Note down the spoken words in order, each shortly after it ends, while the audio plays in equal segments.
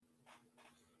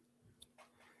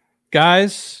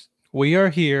Guys, we are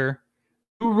here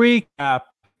to recap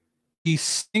the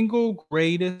single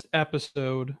greatest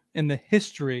episode in the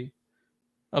history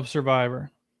of Survivor.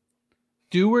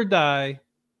 Do or Die,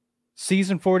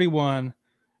 season 41,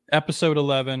 episode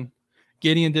 11.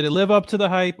 Gideon, did it live up to the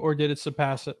hype or did it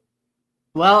surpass it?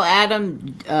 Well,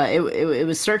 Adam, it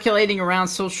was circulating around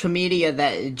social media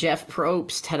that Jeff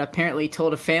Probst had apparently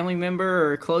told a family member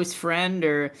or a close friend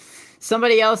or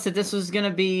somebody else that this was going to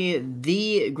be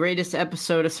the greatest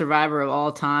episode of Survivor of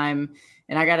all time.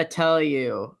 And I got to tell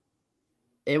you,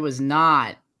 it was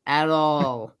not at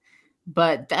all.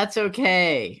 But that's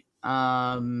okay.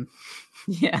 Yeah.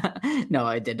 No,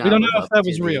 I did not. We don't know if that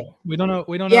was real. We don't know.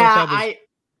 Yeah, if that was...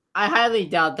 I highly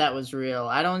doubt that was real.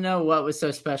 I don't know what was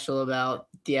so special about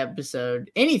the episode,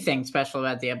 anything special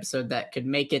about the episode that could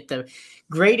make it the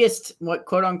greatest, what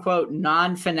quote unquote,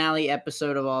 non-finale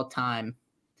episode of all time.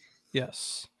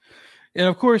 Yes. And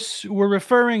of course, we're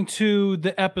referring to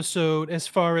the episode as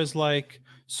far as like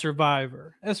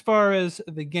Survivor, as far as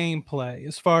the gameplay,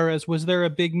 as far as was there a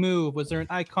big move? Was there an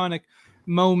iconic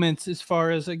moment as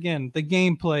far as, again, the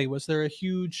gameplay? Was there a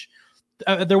huge...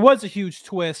 there was a huge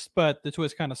twist, but the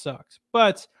twist kind of sucks.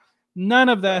 But none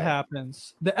of that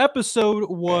happens. The episode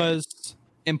was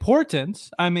important.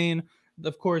 I mean,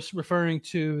 of course, referring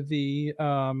to the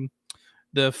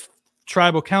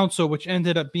tribal council, which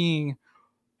ended up being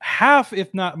half,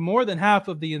 if not more than half,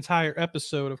 of the entire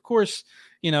episode. Of course,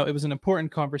 it was an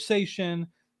important conversation.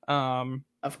 I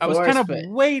was kind of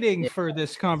waiting for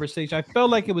this conversation. I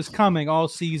felt like it was coming all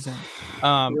season,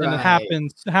 and it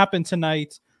happened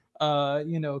tonight.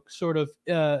 Sort of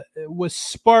was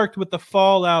sparked with the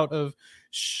fallout of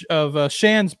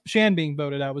Shan being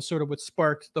voted out was sort of what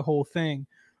sparked the whole thing,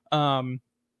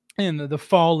 and the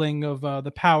falling of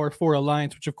the Power 4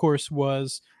 Alliance, which of course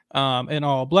was an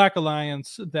all-black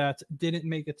alliance that didn't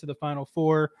make it to the Final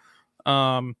Four.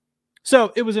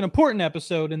 So it was an important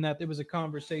episode in that it was a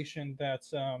conversation that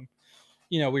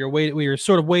we were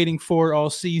sort of waiting for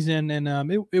all season,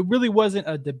 and it really wasn't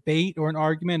a debate or an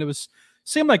argument. It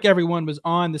seemed like everyone was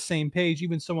on the same page,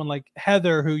 even someone like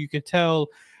Heather, who you could tell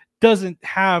doesn't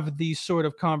have these sort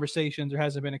of conversations or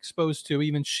hasn't been exposed to.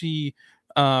 Even she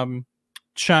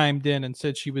chimed in and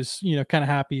said she was, kind of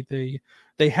happy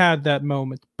they had that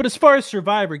moment. But as far as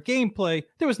Survivor gameplay,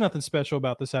 there was nothing special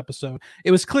about this episode. It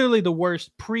was clearly the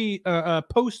worst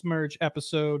post-merge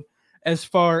episode, as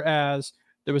far as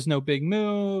there was no big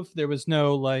move, there was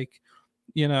no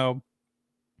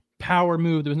power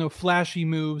move, there was no flashy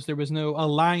moves, there was no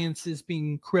alliances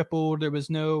being crippled, there was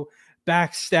no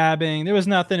backstabbing, there was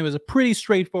nothing. It was a pretty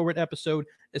straightforward episode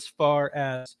as far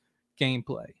as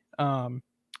gameplay.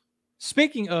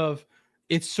 Speaking of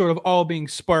it's sort of all being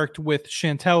sparked with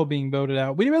Chantel being voted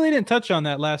out, we really didn't touch on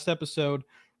that last episode.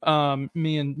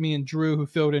 Me and Drew, who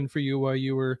filled in for you while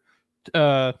you were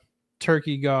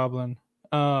turkey goblin.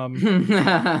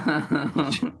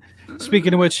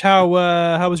 Speaking of which, how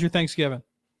was your Thanksgiving?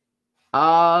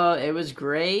 It was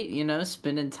great,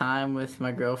 spending time with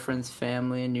my girlfriend's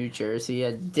family in New Jersey.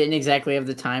 I didn't exactly have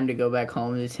the time to go back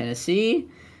home to Tennessee,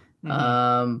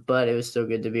 but it was still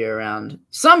good to be around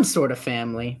some sort of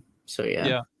family. So yeah.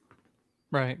 Yeah.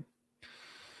 Right.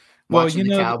 Watching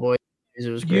the Cowboys, it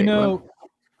was great.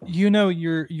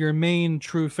 Your main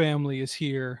true family is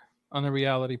here on the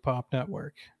Reality Pop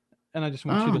Network, and I just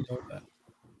want you to know that.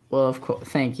 Well, of course,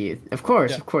 thank you. Of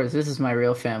course, this is my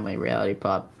real family, Reality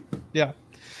Pop. Yeah.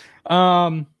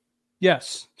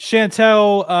 Yes.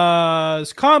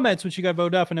 Chantel's comments, which you got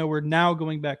voted up. I know we're now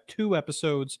going back 2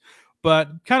 episodes, but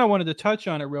kind of wanted to touch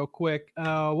on it real quick.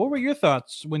 What were your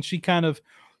thoughts when she kind of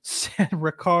said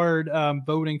Ricard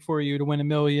voting for you to win $1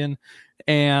 million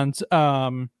and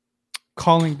calling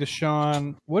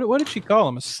Deshaun, what did she call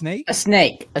him? A snake? A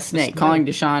snake. Calling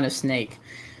Deshaun a snake.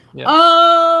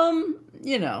 Yeah.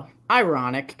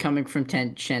 Ironic coming from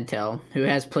Chantel, who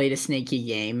has played a snaky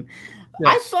game.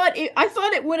 Yes. I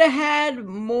thought it would have had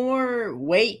more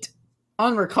weight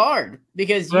on Ricard,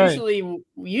 because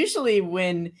usually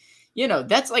when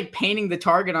that's like painting the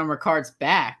target on Ricard's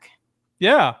back.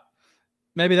 Yeah,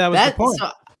 maybe that was the point.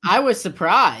 So I was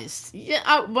surprised. Yeah,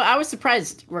 I was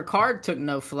surprised Ricard took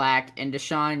no flack and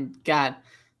Deshaun got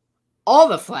all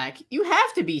the flack. You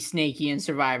have to be snaky in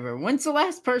Survivor. When's the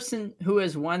last person who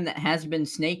has won that has been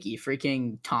snaky?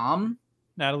 Freaking Tom?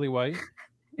 Natalie White.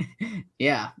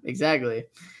 Yeah, exactly.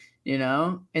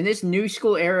 In this new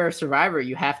school era of Survivor,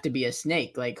 you have to be a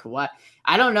snake. Like, what?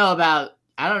 I don't know about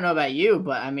you,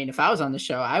 but I mean, if I was on the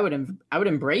show, I would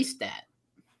embrace that.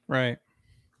 Right.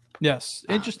 Yes.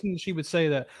 Interesting that she would say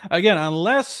that. Again,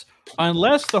 unless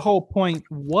the whole point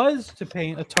was to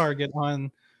paint a target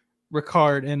on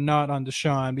Ricard and not on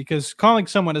Deshawn, because calling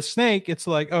someone a snake, it's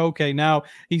like, oh, okay, now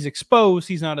he's exposed.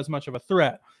 He's not as much of a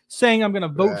threat. Saying I'm going to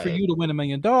vote for you to win $1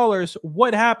 million.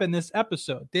 What happened this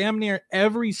episode? Damn near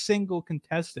every single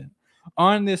contestant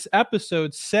on this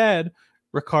episode said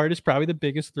Ricard is probably the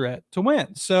biggest threat to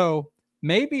win. So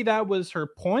maybe that was her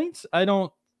point. I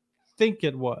don't think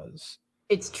it was.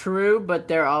 It's true, but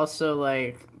they're also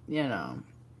like, they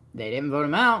didn't vote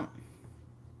him out.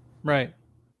 Right.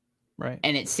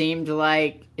 And it seemed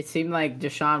like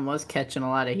Deshawn was catching a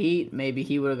lot of heat. Maybe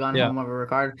he would have gone home over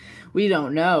Ricard. We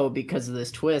don't know because of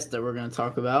this twist that we're going to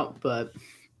talk about, but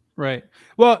right.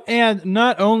 Well, and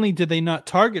not only did they not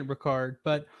target Ricard,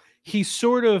 but he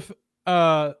sort of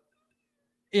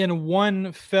in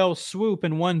one fell swoop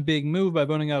and one big move by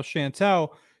voting out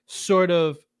Chantel sort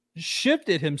of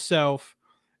shifted himself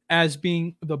as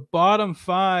being the bottom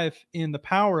 5 in the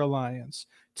Power Alliance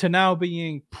to now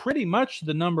being pretty much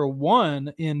the number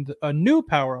 1 in a new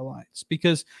Power Alliance,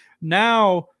 because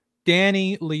now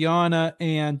Danny, Liana,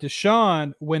 and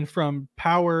Deshawn went from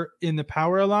power in the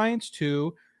Power Alliance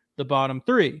to the bottom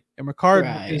 3. And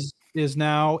Ricard is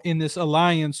now in this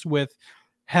alliance with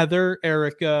Heather,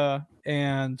 Erica,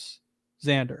 and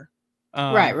Xander.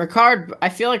 Right. Ricard, I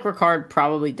feel like Ricard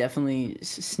probably definitely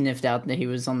sniffed out that he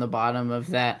was on the bottom of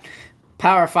that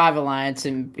Power 5 alliance,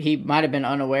 and he might have been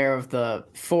unaware of the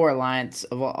 4 alliance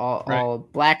of all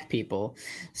black people.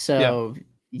 So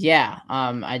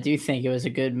I do think it was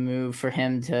a good move for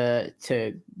him to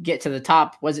get to the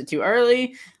top. Was it too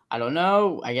early? I don't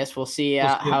know. I guess we'll see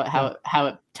how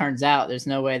it turns out. There's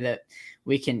no way that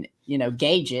we can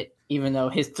gauge it, even though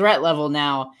his threat level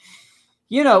now.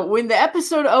 When the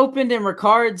episode opened and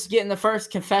Ricard's getting the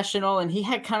first confessional and he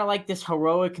had kind of like this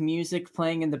heroic music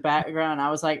playing in the background, it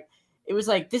was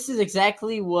like, this is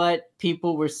exactly what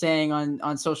people were saying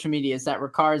on social media, is that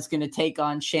Ricard's going to take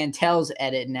on Chantel's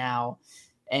edit now.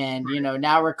 And,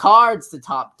 now Ricard's the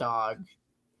top dog.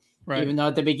 Right. Even though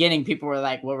at the beginning people were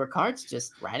like, well, Ricard's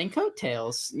just riding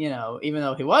coattails, even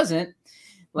though he wasn't.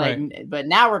 But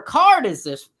now Ricard is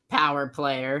this power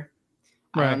player.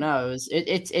 I don't know.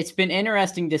 It's been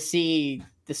interesting to see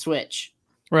the switch.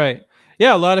 Right.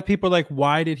 Yeah, a lot of people are like,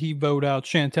 why did he vote out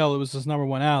Chantel? It was his number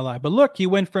 1 ally. But look, he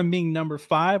went from being number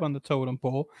 5 on the totem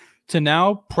pole to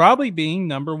now probably being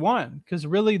number 1. Because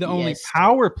really the only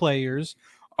power players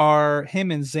are him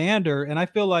and Xander. And I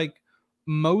feel like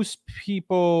most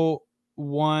people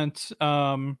want...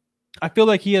 I feel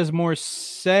like he has more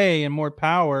say and more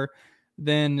power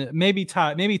than maybe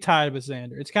tied with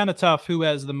Xander. It's kind of tough who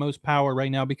has the most power right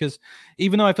now, because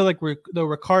even though I feel like though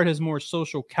Ricard has more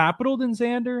social capital than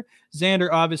Xander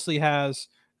obviously has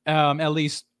at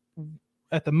least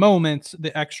at the moment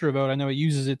the extra vote. I know he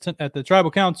uses it at the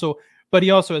tribal council, but he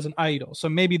also has an idol, so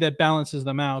maybe that balances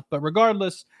them out. But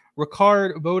regardless,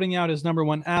 Ricard voting out his number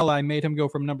 1 ally made him go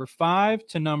from number 5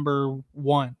 to number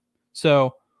 1.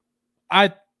 So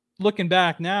looking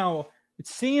back now, it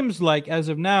seems like as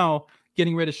of now,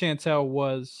 getting rid of Chantel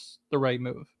was the right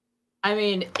move. I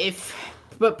mean,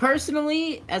 but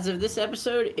personally, as of this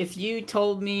episode, if you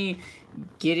told me,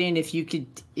 Gideon, if you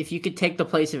could take the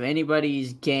place of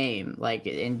anybody's game, like,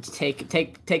 and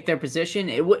take their position,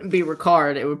 it wouldn't be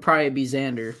Ricard. It would probably be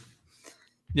Xander.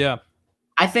 Yeah.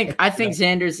 I think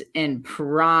Xander's in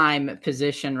prime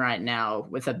position right now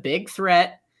with a big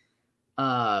threat.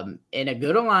 In a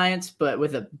good alliance, but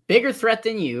with a bigger threat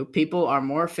than you. People are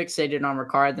more fixated on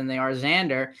Ricard than they are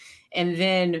Xander. And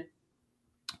then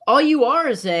all you are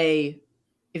is if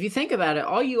you think about it,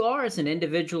 all you are is an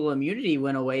individual immunity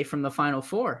win away from the Final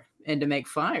 4 and to make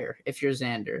fire if you're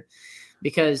Xander.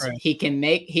 Because he can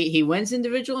he wins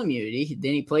individual immunity,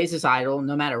 then he plays his idol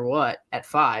no matter what at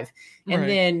 5. And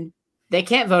then they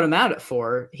can't vote him out at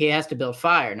 4. He has to build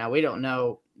fire. Now we don't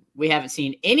know. We haven't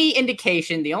seen any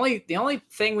indication. The only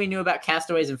thing we knew about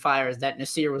Castaways and Fire is that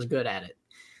Nasir was good at it.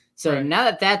 So now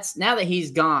that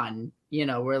he's gone,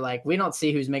 we're like, we don't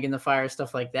see who's making the fire,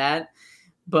 stuff like that.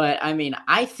 But I mean,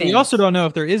 I think we also don't know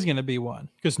if there is going to be one,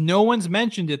 because no one's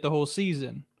mentioned it the whole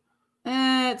season.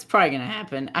 It's probably going to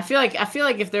happen. I feel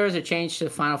like if there was a change to the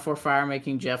Final 4 fire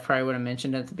making, Jeff probably would have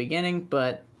mentioned it at the beginning,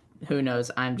 but who knows?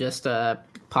 I'm just a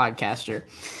podcaster.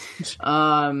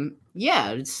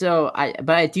 Yeah,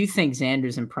 but I do think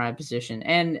Xander's in prime position,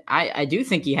 and I do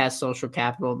think he has social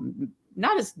capital,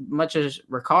 not as much as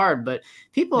Ricard, but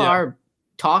people are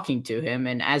talking to him,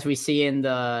 and as we see in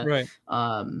the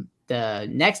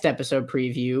next episode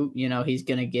preview, he's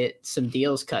gonna get some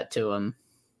deals cut to him.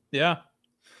 Yeah.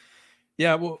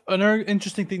 Well, another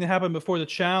interesting thing that happened before the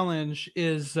challenge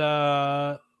is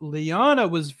Liana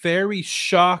was very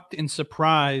shocked and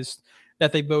surprised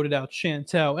that they voted out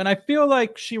Chantel. And I feel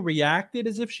like she reacted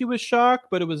as if she was shocked,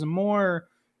 but it was more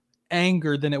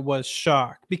anger than it was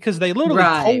shock, because they literally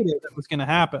told her that was going to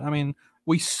happen. I mean,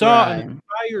 we saw an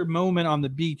entire moment on the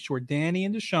beach where Danny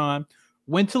and Deshaun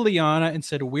went to Liana and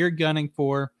said, we're gunning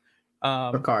for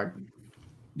Ricard.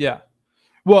 Yeah.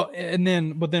 Well, and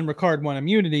then Ricard won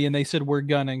immunity, and they said, we're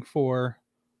gunning for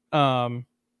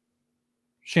Chantel.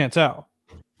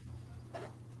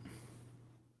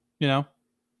 You know?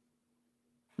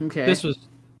 Okay. This was,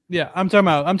 I'm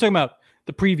talking about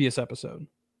the previous episode.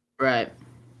 Right.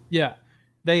 Yeah.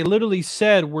 They literally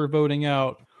said, we're voting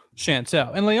out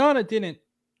Chantel. And Liana didn't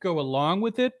go along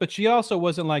with it, but she also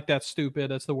wasn't like, that's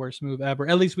stupid, that's the worst move ever.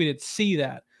 At least we didn't see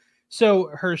that. So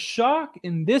her shock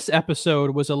in this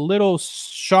episode was a little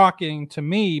shocking to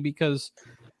me, because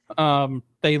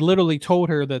they literally told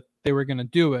her that they were going to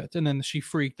do it, and then she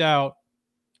freaked out.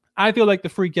 I feel like the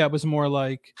freak out was more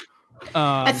like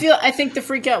I think the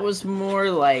freak out was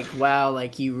more like, wow,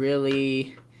 like you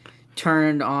really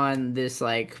turned on this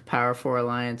like Power 4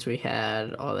 alliance we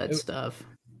had, all that stuff.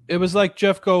 It was like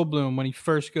Jeff Goldblum when he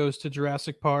first goes to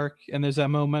Jurassic Park, and there's that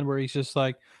moment where he's just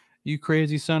like, you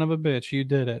crazy son of a bitch, you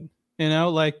did it. You know,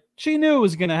 like, she knew it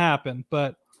was going to happen,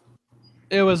 but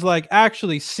it was like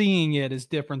actually seeing it is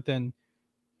different than,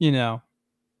 you know,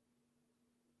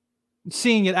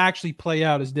 seeing it actually play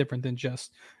out is different than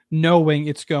just knowing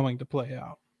it's going to play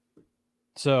out.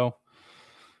 So,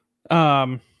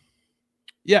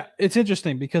 yeah, it's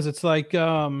interesting because it's like,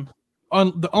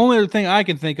 the only other thing I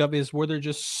can think of is, were there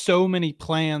just so many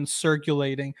plans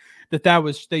circulating that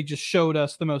they just showed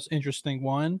us the most interesting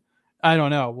one. I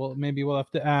don't know. Well, maybe we'll have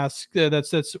to ask.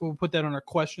 We'll put that on our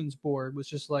questions board. Was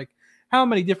just like, how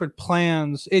many different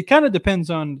plans? It kind of depends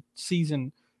on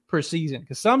season per season,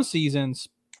 because some seasons,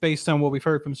 based on what we've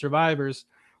heard from survivors,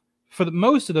 for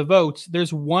most of the votes,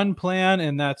 there's one plan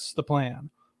and that's the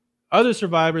plan. Other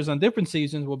survivors on different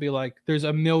seasons will be like, there's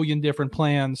a million different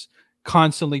plans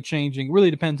constantly changing. It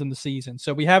really depends on the season.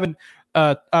 So we haven't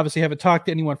obviously haven't talked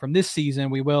to anyone from this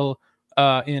season. We will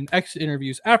in exit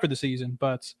interviews after the season,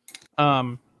 but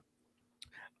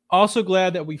also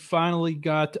glad that we finally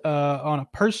got on a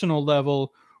personal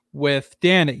level with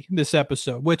Danny this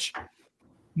episode, which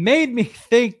made me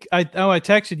think, I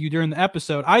texted you during the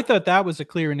episode. I thought that was a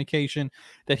clear indication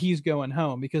that he's going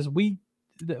home, because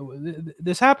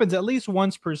this happens at least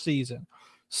once per season.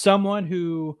 Someone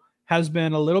who has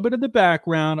been a little bit of the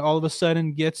background all of a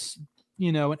sudden gets,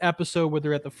 an episode where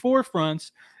they're at the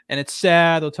forefront, and it's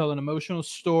sad. They'll tell an emotional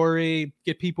story,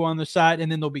 get people on their side,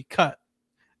 and then they'll be cut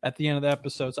at the end of the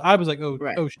episode. So I was like, oh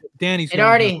shit, Danny's. It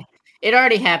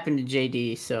already happened to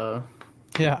JD. So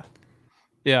yeah.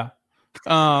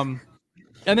 And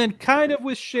then kind of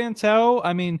with Chantel,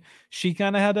 I mean, she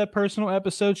kind of had that personal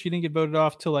episode. She didn't get voted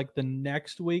off till like the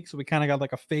next week, so we kind of got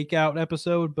like a fake out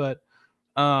episode. But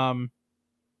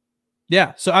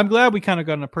yeah, so I'm glad we kind of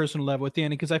got on a personal level with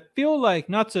Danny, because I feel like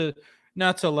not to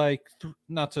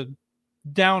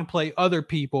downplay other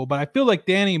people, but I feel like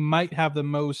Danny might have the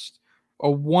most,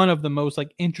 or one of the most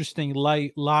like interesting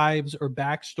lives or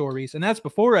backstories, and that's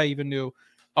before I even knew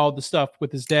all the stuff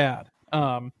with his dad.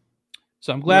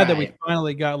 So I'm glad that we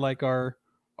finally got like our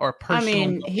personal. I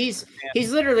mean, he's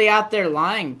literally out there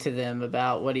lying to them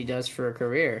about what he does for a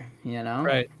career,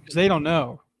 right? Because they don't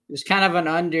know. There's kind of an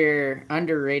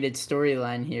underrated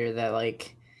storyline here that,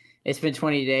 like, it's been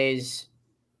 20 days.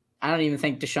 I don't even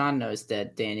think Deshaun knows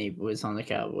that Danny was on the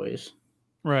Cowboys.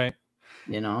 Right.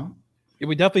 Yeah,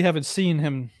 we definitely haven't seen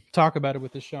him talk about it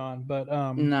with Deshaun, but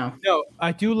no,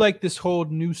 I do like this whole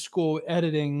new school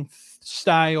editing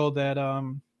style that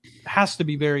has to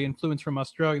be very influenced from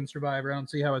Australian Survivor. I don't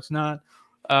see how it's not,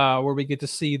 where we get to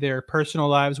see their personal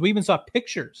lives. We even saw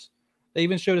pictures. They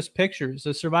even showed us pictures.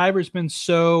 The Survivor's been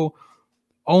so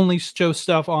only show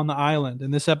stuff on the island.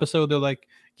 In this episode, they're like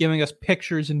giving us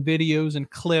pictures and videos and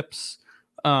clips.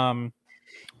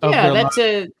 That's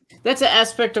an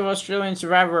aspect of Australian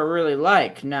Survivor I really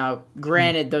like. Now,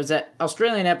 granted, those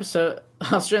Australian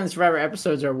Survivor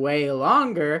episodes are way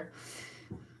longer.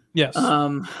 Yes.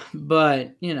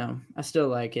 But I still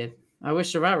like it. I wish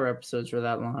Survivor episodes were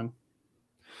that long.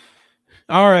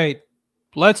 All right.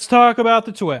 Let's talk about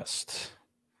the twist.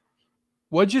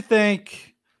 What'd you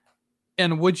think?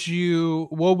 And what would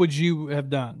you have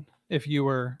done if you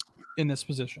were in this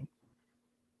position?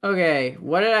 Okay.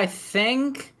 What did I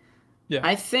think? Yeah.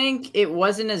 I think it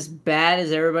wasn't as bad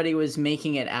as everybody was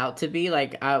making it out to be.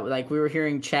 Like we were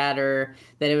hearing chatter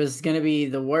that it was going to be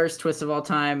the worst twist of all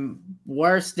time,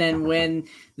 worse than when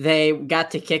they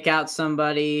got to kick out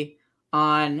somebody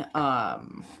on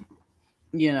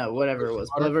whatever it was,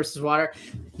 blood versus water.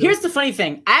 Here's the funny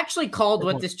thing. I actually called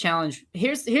what this challenge.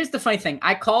 Here's the funny thing.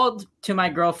 I called to my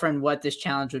girlfriend what this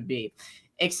challenge would be,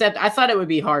 except I thought it would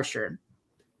be harsher.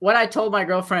 What I told my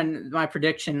girlfriend, my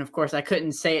prediction, of course, I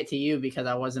couldn't say it to you because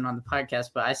I wasn't on the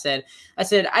podcast, but I said,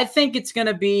 I think it's going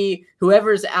to be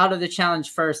whoever's out of the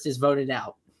challenge first is voted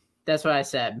out. That's what I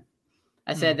said.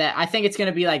 I said that I think it's going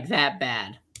to be like that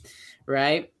bad,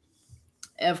 right?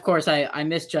 Of course, I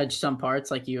misjudged some parts,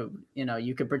 like you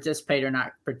could participate or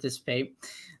not participate.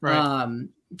 Right.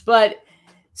 But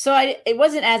so it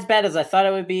wasn't as bad as I thought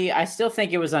it would be. I still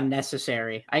think it was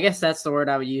unnecessary. I guess that's the word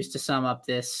I would use to sum up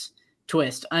this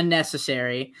twist.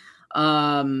 Unnecessary.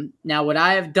 Now, would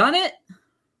I have done it?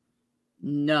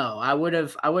 No, I would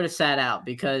have sat out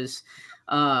because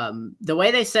the way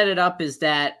they set it up is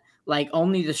that like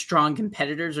only the strong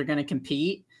competitors are going to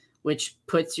compete, which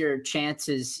puts your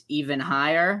chances even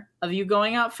higher of you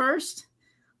going out first.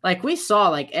 Like we saw,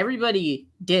 like everybody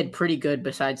did pretty good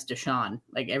besides Deshaun.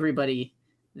 Like everybody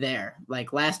there,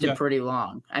 like lasted pretty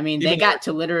long. I mean, they got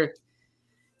to literally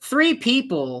 4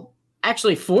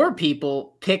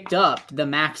 people picked up the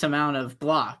max amount of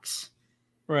blocks.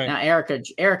 Right. Now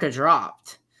Erica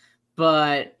dropped,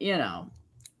 but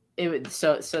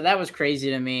so that was crazy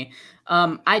to me.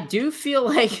 I do feel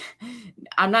like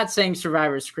I'm not saying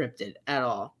Survivor's scripted at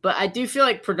all, but I do feel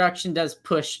like production does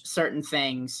push certain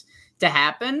things to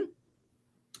happen.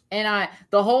 And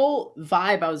the whole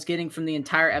vibe I was getting from the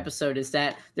entire episode is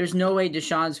that there's no way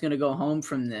Deshaun's going to go home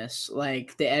from this.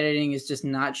 Like the editing is just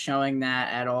not showing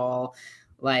that at all.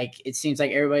 Like it seems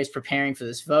like everybody's preparing for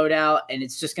this vote out, and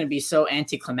it's just going to be so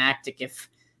anticlimactic if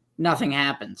nothing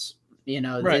happens.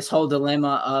 This whole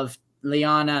dilemma of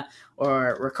Liana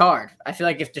or Ricard. I feel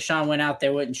like if Deshaun went out, they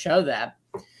wouldn't show that.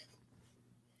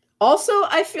 Also,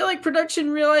 I feel like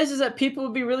production realizes that people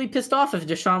would be really pissed off if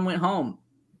Deshaun went home.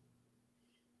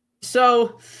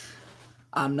 So,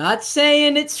 I'm not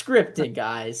saying it's scripted,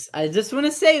 guys. I just want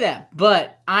to say that.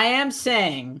 But I am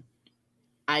saying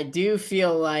I do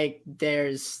feel like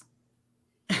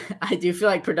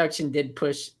production did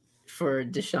push for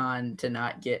Deshaun to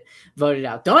not get voted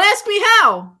out. Don't ask me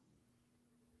how.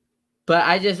 But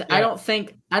I don't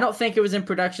think it was in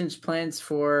production's plans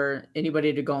for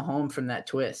anybody to go home from that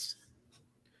twist.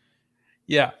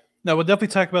 Yeah. No, we'll definitely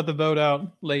talk about the vote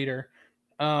out later.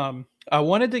 I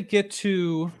wanted to get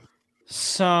to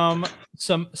some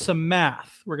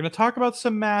math. We're going to talk about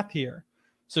some math here.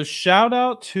 So shout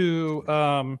out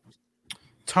to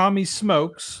Tommy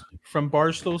Smokes from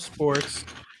Barstool Sports,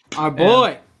 our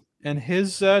boy, and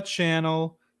his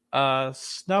channel,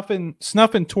 Snuffin'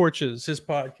 Torches, his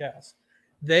podcast.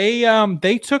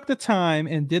 They took the time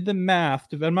and did the math.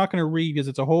 I'm not going to read because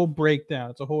it's a whole breakdown,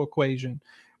 it's a whole equation.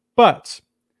 But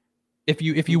if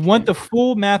you want the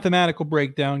full mathematical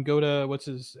breakdown, go to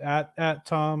at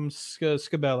Tom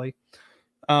Scabelli.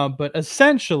 But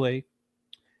essentially,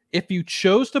 if you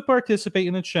chose to participate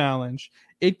in the challenge,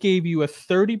 it gave you a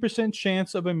 30%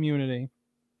 chance of immunity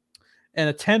and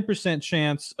a 10%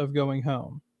 chance of going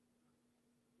home.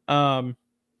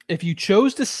 If you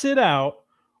chose to sit out,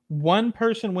 one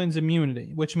person wins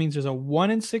immunity, which means there's a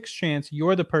 1 in 6 chance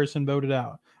you're the person voted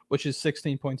out, which is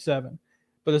 16.7.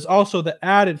 But there's also the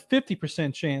added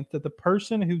 50% chance that the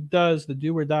person who does the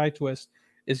do or die twist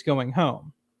is going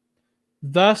home,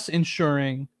 thus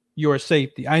ensuring your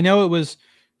safety. I know it was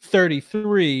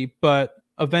 33, but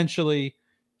eventually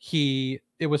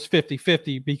it was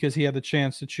 50-50 because he had the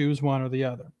chance to choose one or the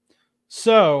other.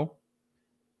 So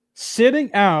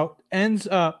sitting out ends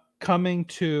up coming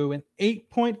to an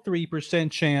 8.3%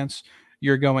 chance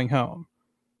you're going home,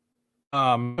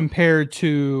 compared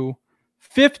to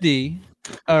 50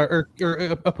 or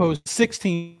opposed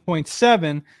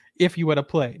 16.7 if you would have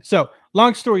played. So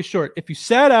long story short, if you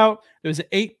sat out, there was an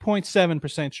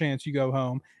 8.7% chance you go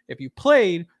home. If you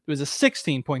played, there was a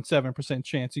 16.7%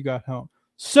 chance you got home.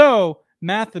 So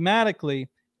mathematically,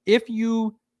 if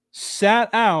you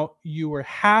sat out, you were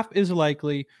half as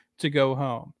likely to go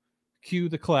home. Cue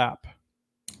the clap.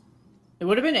 It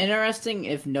would have been interesting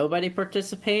if nobody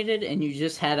participated and you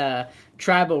just had a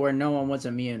tribal where no one was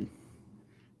immune.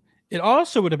 It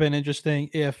also would have been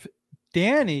interesting if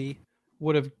Danny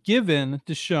would have given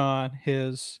Deshaun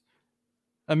his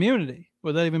immunity.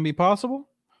 Would that even be possible?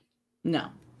 No.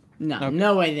 Okay.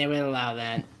 No way they would allow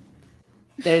that.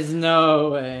 There's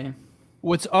no way.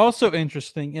 What's also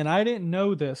interesting, and I didn't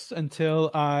know this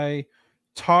until I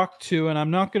talked to, and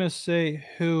I'm not going to say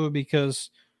who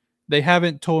because they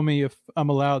haven't told me if I'm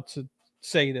allowed to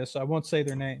say this. I won't say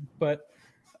their name, but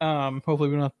hopefully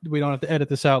we don't have to edit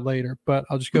this out later, but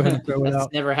I'll just go ahead and throw it out.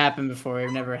 That's never happened before.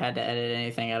 We've never had to edit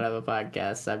anything out of a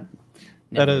podcast.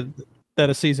 That that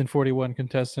a season 41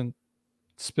 contestant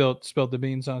spilled the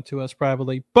beans onto us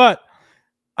privately. But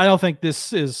I don't think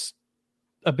this is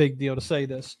a big deal to say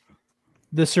this.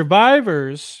 The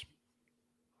survivors,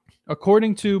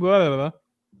 according to blah, blah, blah,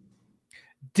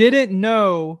 didn't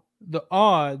know the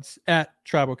odds at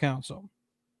Tribal Council,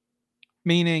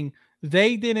 meaning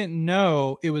they didn't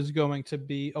know it was going to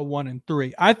be a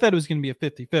 1-3. I thought it was going to be a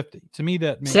 50-50. To me,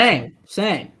 that makes sense.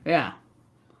 Same, yeah.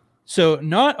 So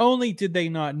not only did they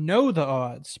not know the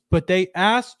odds, but they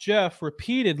asked Jeff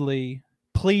repeatedly,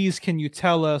 please, can you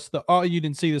tell us you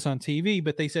didn't see this on TV,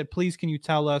 but they said, please, can you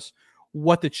tell us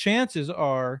what the chances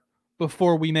are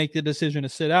before we make the decision to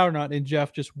sit out or not? And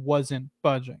Jeff just wasn't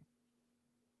budging.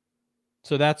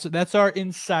 So that's our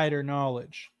insider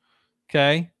knowledge.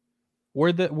 Okay.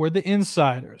 We're the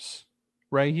insiders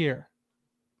right here.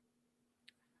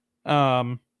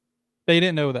 They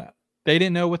didn't know that. They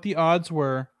didn't know what the odds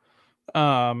were.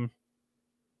 My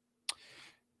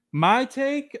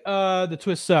take, the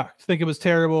twist sucked. I think it was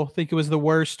terrible. I think it was the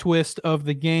worst twist of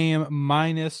the game,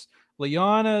 minus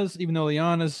Liana's, even though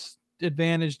Liana's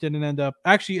advantage ended up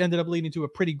leading to a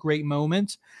pretty great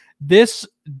moment. This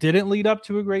didn't lead up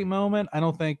to a great moment. I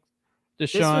don't think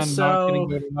Deshaun not getting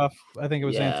good enough. I think it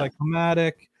was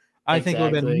anticlimactic. I think it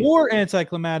would have been more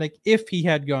anticlimactic if he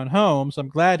had gone home. So I'm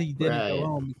glad he didn't go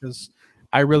home, because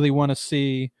I really want to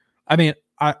see. I mean,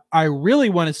 I really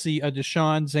want to see a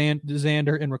Deshaun,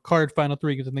 Xander, and Ricard final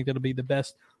three, because I think that'll be the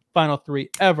best final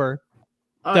three ever.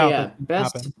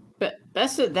 Best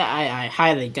that I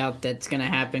highly doubt that's gonna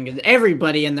happen, because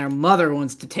everybody and their mother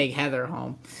wants to take Heather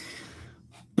home.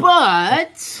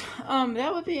 But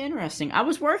that would be interesting. I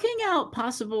was working out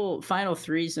possible final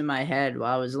threes in my head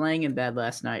while I was laying in bed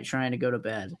last night trying to go to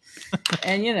bed.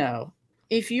 And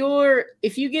if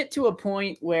you get to a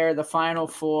point where the final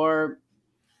four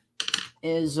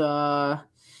is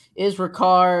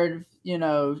Ricard,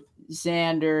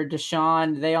 Xander,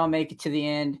 Deshaun, they all make it to the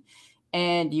end,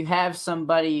 and you have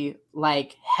somebody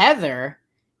like Heather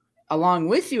along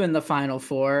with you in the final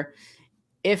four.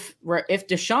 If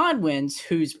Deshaun wins,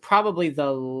 who's probably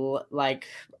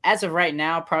as of right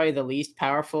now, probably the least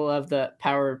powerful of the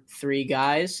power three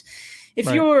guys.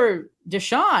 If you're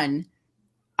Deshaun,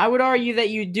 I would argue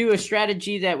that you do a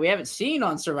strategy that we haven't seen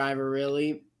on Survivor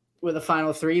really with a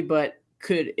final three, but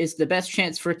is the best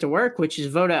chance for it to work, which is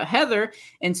vote out Heather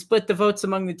and split the votes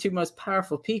among the two most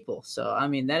powerful people. So, I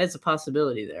mean, that is a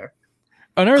possibility there.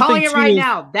 Calling it right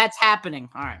now. That's happening.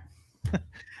 All right.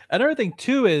 Another thing,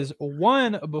 too, is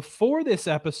before this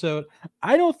episode,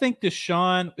 I don't think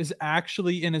Deshaun is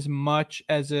actually in as much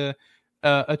as a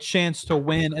chance to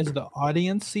win as the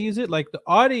audience sees it. Like, the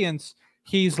audience,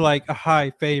 he's like a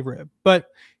high favorite, but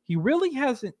he really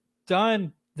hasn't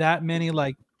done that many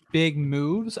big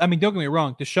moves. I mean, don't get me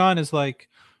wrong. Deshaun is him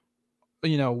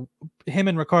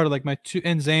and Ricard are my two,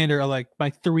 and Xander are my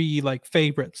three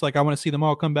favorites. I want to see them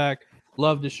all come back.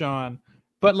 Love Deshaun,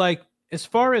 but as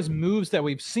far as moves that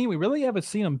we've seen, we really haven't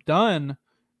seen him done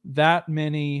that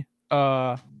many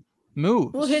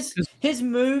moves. Well, his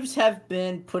moves have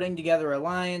been putting together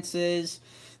alliances,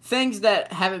 things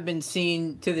that haven't been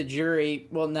seen to the jury.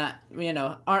 Well, not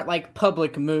aren't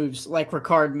public moves like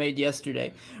Ricard made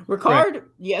yesterday. Ricard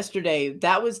yesterday,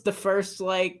 that was the first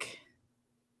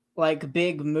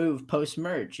big move post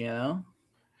merge. Well,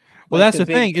 that's the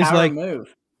thing is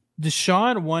move.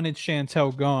 Deshaun wanted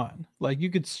Chantel gone. You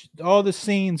could all the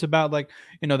scenes about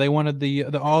they wanted the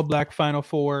all black final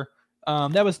four.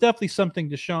 That was definitely something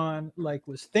Deshaun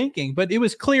was thinking, but it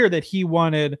was clear that he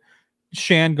wanted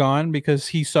Shan gone because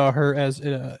he saw her as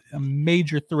a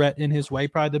major threat in his way,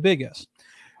 probably the biggest.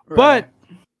 Right. But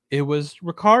it was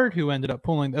Ricard who ended up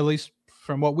pulling, at least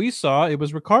from what we saw, it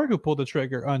was Ricard who pulled the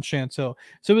trigger on Chantel.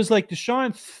 So it was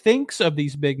Deshaun thinks of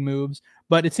these big moves,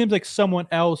 but it seems like someone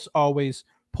else always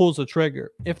pulls the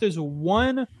trigger. If there's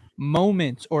one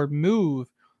moment or move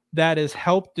that has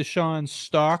helped Deshaun's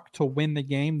stock to win the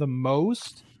game the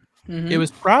most, it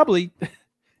was probably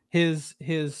his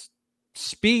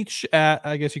speech at,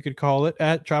 I guess you could call it,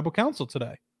 at Tribal Council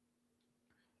today.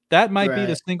 That might be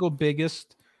the single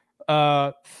biggest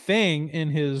thing in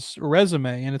his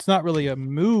resume, and it's not really a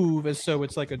move, as so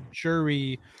it's a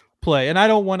jury play. And I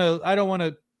don't want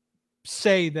to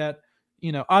say that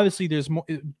obviously there's more.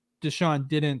 Deshaun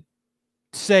didn't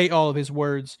say all of his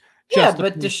words.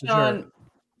 But Deshaun,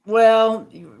 well,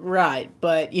 right,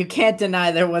 but you can't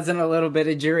deny there wasn't a little bit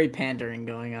of jury pandering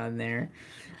going on there.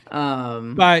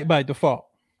 By default.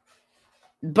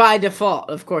 By default,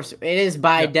 of course, it is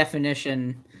by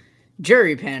definition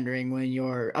jury pandering when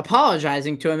you're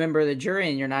apologizing to a member of the jury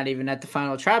and you're not even at the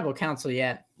final Tribal Council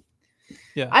yet.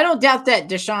 Yeah, I don't doubt that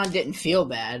Deshaun didn't feel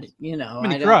bad.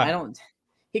 I don't.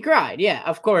 He cried. Yeah,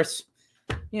 of course.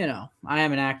 You know, I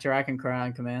am an actor. I can cry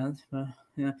on command.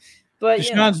 Yeah, but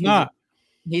Deshaun's not.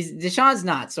 Deshaun's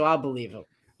not, so I'll believe him.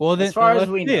 Well, then, as far as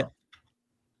we know. It.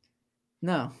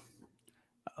 No.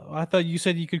 I thought you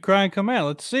said you could cry on command.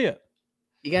 Let's see it.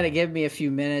 You got to give me a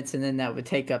few minutes, and then that would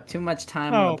take up too much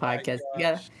time on the podcast.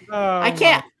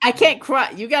 I can't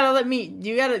cry. You got to let me.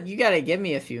 You got to give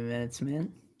me a few minutes,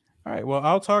 man. All right. Well,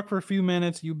 I'll talk for a few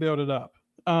minutes. You build it up.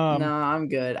 No, I'm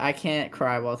good. I can't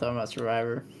cry while talking about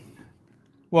Survivor.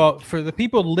 Well, for the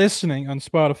people listening on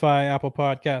Spotify, Apple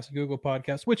Podcasts, Google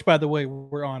Podcasts, which, by the way,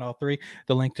 we're on all three.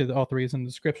 The link to all three is in the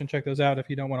description. Check those out if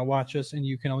you don't want to watch us and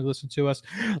you can only listen to us.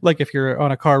 Like if you're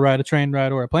on a car ride, a train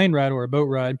ride, or a plane ride, or a boat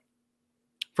ride.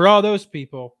 For all those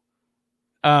people,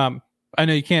 I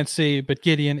know you can't see, but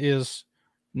Gideon is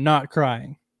not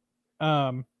crying.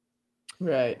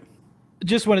 Right.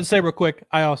 Just wanted to say real quick,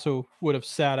 I also would have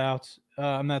sat out.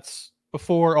 And that's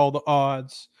before all the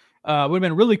odds. Would have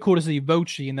been really cool to see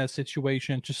Voce in that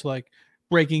situation, just like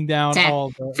breaking down all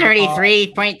the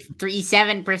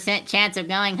 33.37% chance of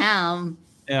going home.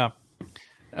 Yeah.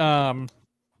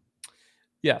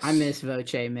 Yes. I miss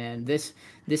Voce, man. This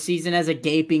season has a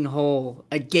gaping hole,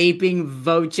 a gaping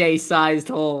Voce-sized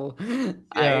hole.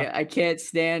 Yeah. I can't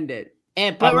stand it.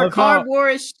 But Ricard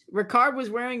was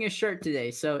wearing a shirt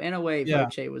today, so in a way,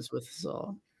 Voce was with us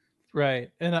all. Right,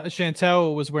 and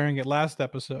Chantel was wearing it last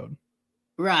episode.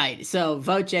 Right, so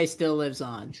Voce still lives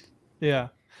on. Yeah,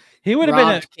 he would have been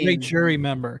a great jury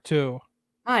member too.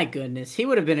 My goodness, he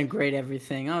would have been a great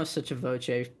everything. I was such a Voce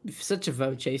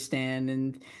stan,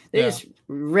 and they just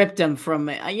ripped him from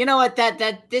me. You know what?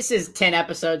 That this is 10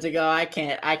 episodes ago. I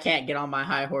can't get on my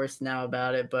high horse now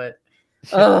about it. But,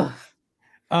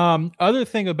 other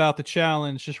thing about the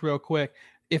challenge, just real quick,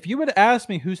 if you would ask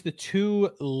me who's the two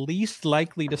least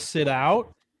likely to sit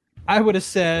out, I would have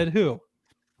said who.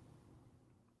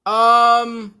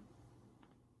 Like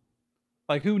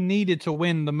who needed to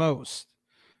win the most?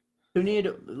 Who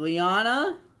needed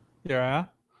Liana? Yeah.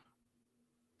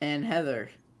 And Heather.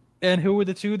 And who were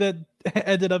the two that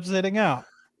ended up sitting out?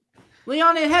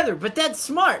 Liana and Heather, but that's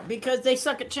smart because they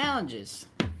suck at challenges.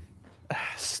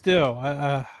 Still,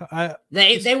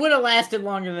 they would have lasted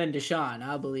longer than Deshaun.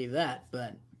 I'll believe that,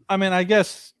 but I mean, I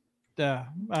guess, I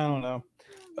don't know.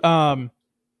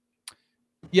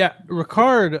 Yeah,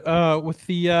 Ricard with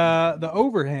the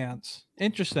overhands.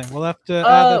 Interesting. We'll have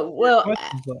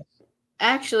to.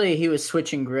 Actually, he was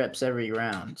switching grips every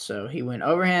round, so he went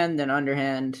overhand, then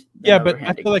underhand. Yeah, but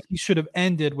I feel like he should have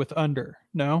ended with under.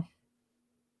 No.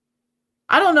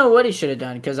 I don't know what he should have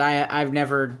done because I've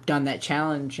never done that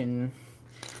challenge, and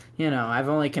I've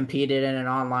only competed in an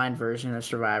online version of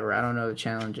Survivor. I don't know the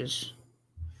challenges.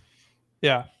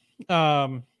 Yeah.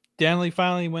 Danley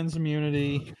finally wins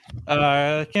immunity.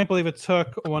 I can't believe it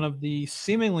took one of the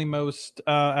seemingly most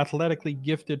athletically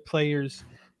gifted players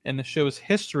in the show's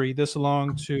history this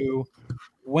long to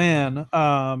win.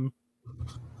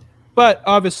 But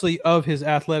obviously of his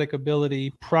athletic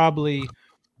ability, probably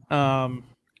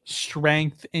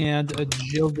strength and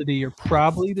agility are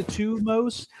probably the two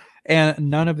most. And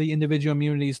none of the individual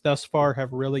immunities thus far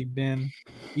have really been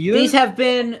either. These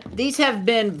have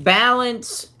been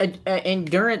balance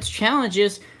endurance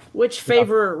challenges, which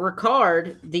favor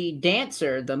Ricard, the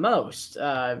dancer, the most.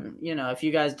 If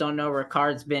you guys don't know,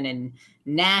 Ricard's been in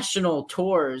national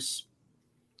tours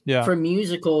for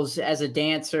musicals as a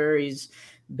dancer. He's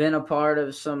been a part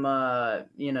of some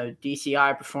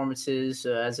DCI performances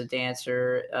as a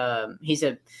dancer. I'm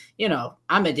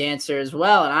a dancer as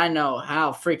well, and I know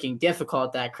how freaking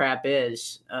difficult that crap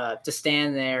is to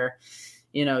stand there.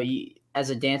 As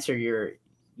a dancer,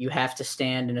 you have to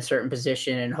stand in a certain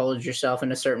position and hold yourself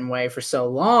in a certain way for so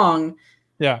long.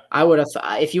 Yeah, I would have.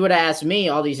 If you would have asked me,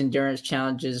 all these endurance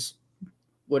challenges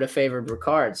would have favored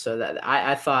Ricard. So that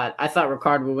I thought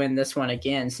Ricard would win this one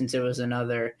again, since it was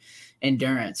another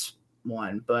endurance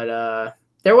one. But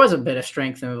there was a bit of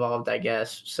strength involved, I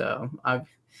guess. So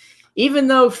even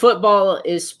though football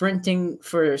is sprinting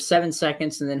for 7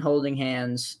 seconds and then holding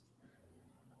hands,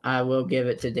 I will give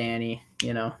it to Danny.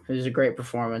 It was a great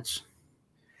performance.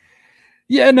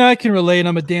 Yeah, no, I can relate.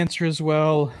 I'm a dancer as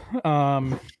well.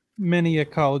 Many a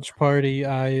college party,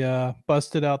 I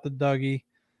busted out the Dougie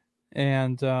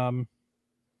and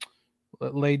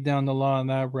laid down the law in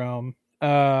that realm.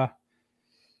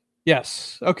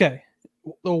 Yes. Okay.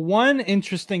 The one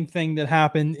interesting thing that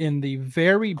happened in the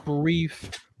very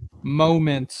brief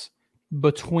moment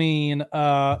between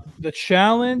the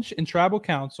challenge and tribal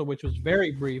council, which was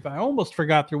very brief, I almost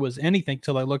forgot there was anything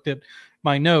till I looked at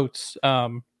my notes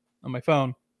on my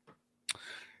phone,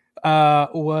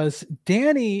 was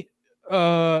Danny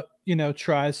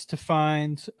tries to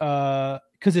find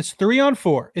because it's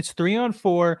 3-on-4. It's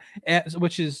 3-on-4,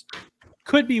 which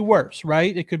could be worse,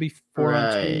 right? It could be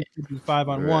 4-on-2, it could be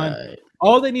 5-on-1. Right.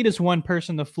 All they need is one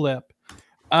person to flip.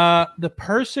 The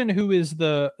person who is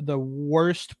the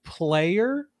worst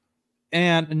player,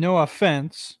 and no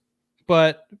offense,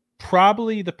 but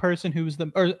probably the person who's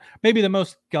or maybe the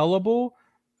most gullible,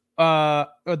 or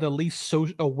the least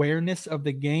social awareness of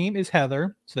the game is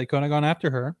Heather. So they could have gone after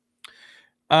her.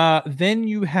 Then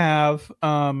you have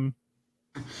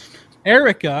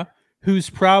Erica, who's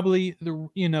probably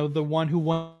the one who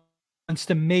wants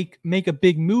to make a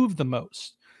big move the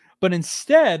most. But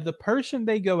instead, the person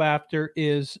they go after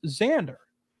is Xander,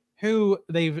 who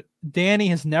Danny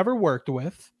has never worked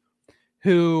with,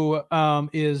 who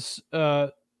is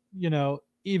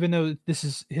even though this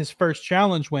is his first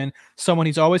challenge win, someone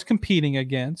he's always competing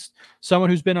against, someone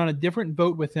who's been on a different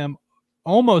boat with him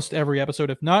almost every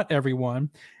episode, if not every one.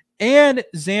 And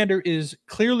Xander is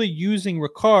clearly using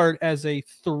Ricard as a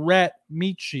threat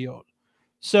meat shield.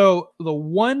 So the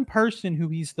one person who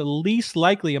he's the least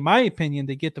likely, in my opinion,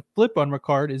 to get the flip on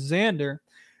Ricard is Xander.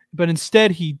 But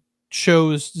instead he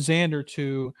chose Xander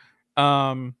to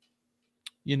go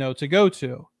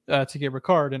to get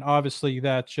Ricard. And obviously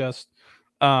that just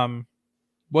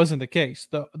wasn't the case.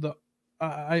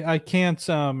 I can't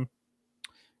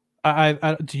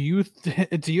do you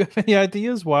have any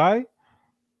ideas why?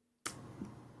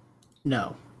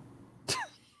 No.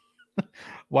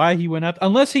 Why he went after,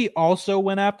 unless he also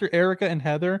went after Erica and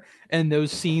Heather and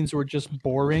those scenes were just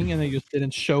boring and they just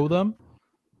didn't show them.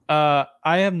 I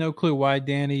have no clue why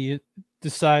Danny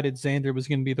decided Xander was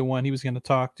going to be the one he was going to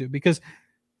talk to, because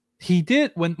he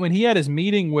did when he had his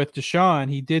meeting with Deshaun,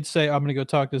 he did say, I'm going to go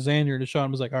talk to Xander. And Deshaun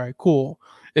was like, all right, cool.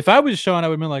 If I was Deshaun, I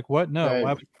would have been like, what? No, right.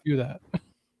 Why would you do that?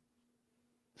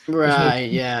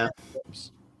 Right. Yeah.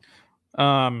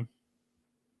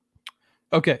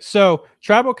 Okay. So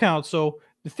Tribal Council,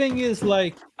 the thing is,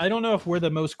 like, I don't know if we're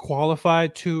the most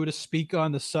qualified to speak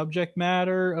on the subject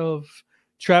matter of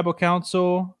Tribal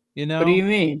Council. What do you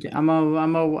mean? I'm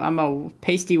a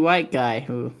pasty white guy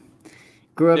who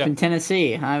grew up in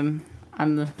Tennessee. I'm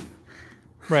the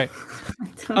right.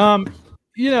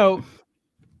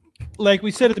 Like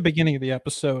we said at the beginning of the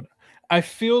episode, I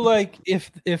feel like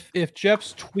if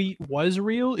Jeff's tweet was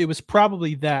real, it was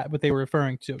probably what they were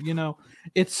referring to.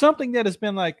 It's something that has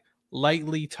been like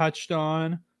lightly touched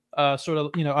on, sort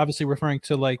of, obviously referring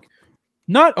to like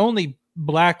not only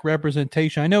black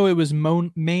representation. I know it was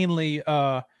mainly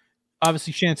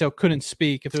obviously Chantel couldn't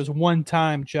speak. If there was one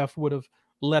time Jeff would have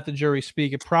let the jury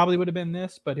speak, it probably would have been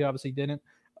this, but he obviously didn't.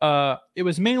 It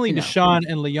was mainly Deshaun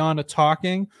and Liana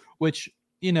talking, which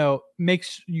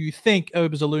makes you think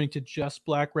it was alluding to just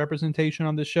black representation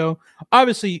on the show.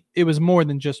 Obviously, it was more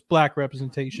than just black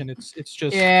representation. It's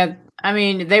just I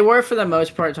mean, they were for the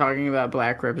most part talking about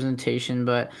black representation,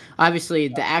 but obviously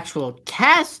the actual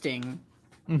casting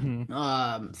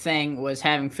thing was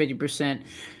having 50%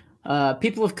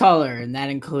 people of color, and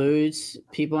that includes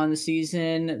people on the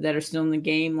season that are still in the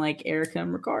game, like Erica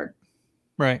and Ricard.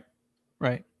 Right.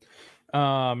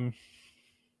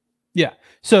 Yeah,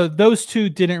 so those two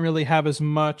didn't really have as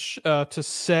much to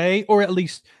say, or at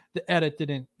least the edit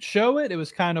didn't show it. It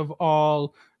was kind of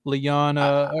all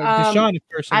Liana or Deshaun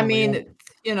person. I mean,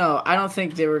 I don't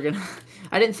think they were gonna.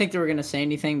 I didn't think they were gonna say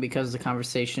anything because the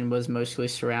conversation was mostly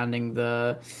surrounding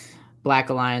the Black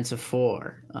Alliance of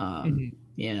 4.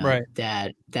 Right.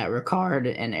 that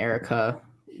Ricard and Erica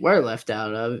were left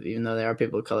out of, even though they are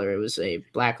people of color. It was a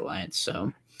Black Alliance,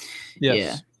 so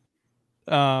yes.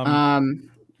 Yeah.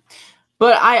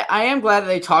 But I am glad that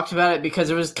they talked about it, because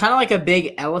it was kind of like a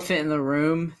big elephant in the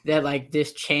room that like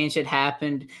this change had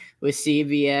happened with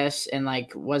CBS and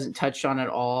like wasn't touched on at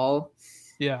all.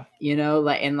 Yeah.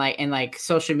 Like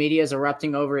social media is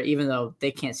erupting over it, even though they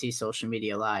can't see social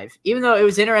media live. Even though it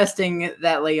was interesting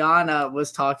that Liana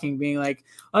was talking, being like,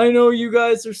 I know you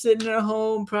guys are sitting at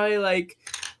home probably like,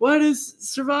 why does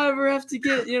Survivor have to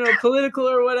get, political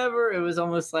or whatever? It was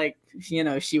almost like,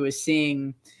 she was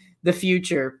seeing the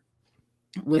future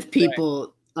with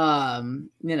people, right.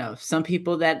 Some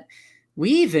people that we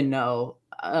even know,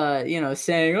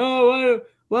 saying, oh,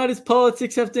 why does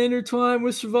politics have to intertwine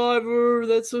with Survivor?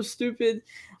 That's so stupid.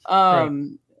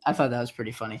 Right. I thought that was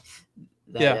pretty funny.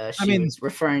 That, she was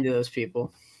referring to those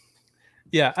people.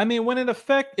 Yeah, I mean,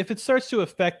 if it starts to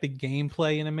affect the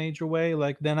gameplay in a major way,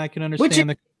 like then I can understand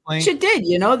the complaint. Which it did,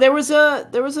 there was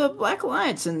a Black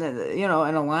Alliance and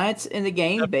an alliance in the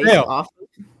game based off of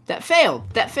that failed.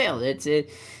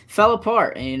 It fell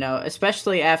apart, and,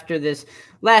 especially after this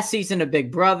last season of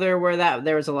Big Brother, where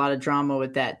there was a lot of drama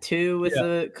with that too, with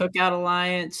the Cookout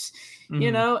Alliance,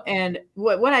 and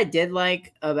what I did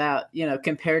like about,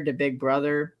 compared to Big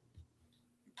Brother,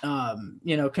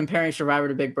 comparing Survivor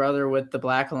to Big Brother with the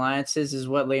Black Alliances is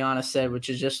what Liana said, which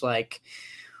is just like,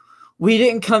 we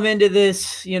didn't come into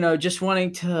this, just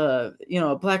wanting to,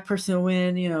 a black person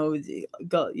win,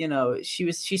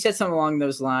 she said something along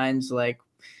those lines. Like,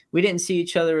 we didn't see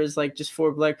each other as like just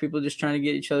 4 black people just trying to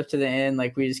get each other to the end.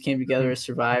 Like, we just came together as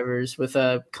survivors with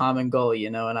a common goal,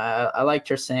 and I liked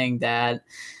her saying that.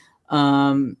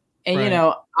 And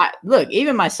right. Look,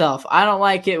 even myself, I don't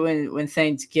like it when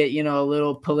things get, a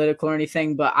little political or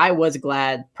anything, but I was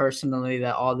glad personally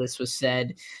that all this was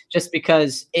said, just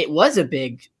because it was a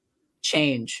big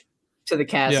change to the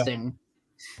casting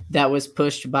that was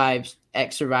pushed by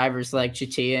ex-survivors like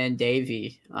J'Tia and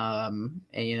Davey. And,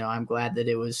 I'm glad that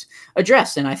it was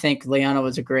addressed. And I think Liana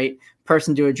was a great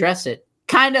person to address it.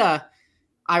 Kind of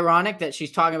ironic that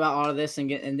she's talking about all of this and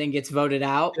then gets voted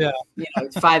out,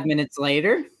 5 minutes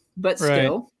later, but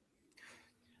still. Right.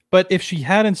 But if she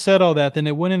hadn't said all that, then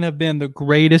it wouldn't have been the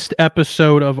greatest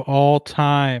episode of all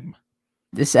time.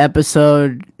 This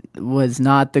episode was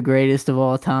not the greatest of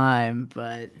all time,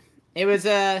 but it was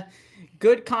a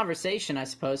good conversation, I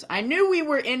suppose. I knew we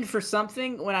were in for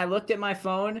something when I looked at my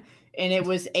phone and it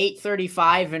was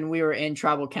 8:35 and we were in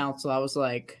Tribal Council. I was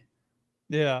like,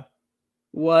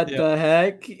 what the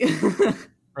heck?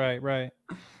 Right.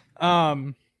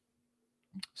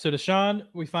 So Deshaun,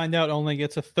 we find out, only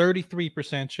gets a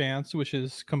 33% chance, which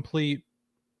is complete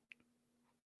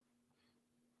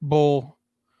bull.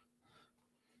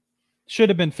 Should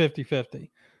have been 50-50.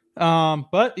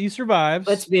 But he survives.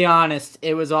 Let's be honest.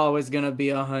 It was always going to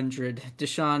be 100.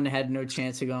 Deshaun had no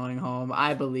chance of going home.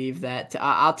 I believe that.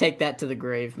 I'll take that to the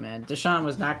grave, man. Deshaun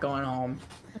was not going home.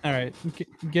 All right.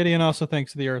 Gideon also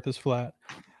thinks the earth is flat.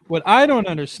 What I don't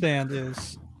understand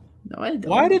is,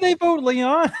 why did they vote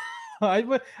Liana?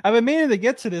 I've been meaning to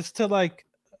get to this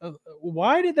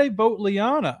why did they vote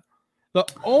Liana? The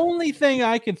only thing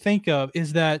I can think of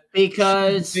is that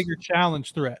because she's a bigger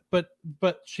challenge threat, but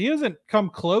she hasn't come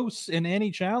close in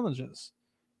any challenges.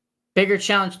 Bigger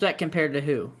challenge threat compared to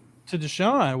who? To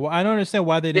Deshaun. Well, I don't understand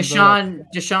why they didn't.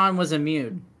 Deshaun was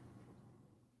immune.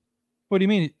 What do you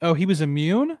mean? Oh, he was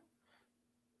immune?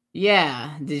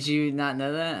 Yeah. Did you not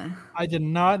know that? I did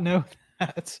not know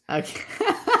that. Okay.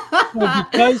 Well,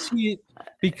 because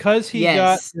he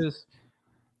got this.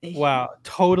 Wow,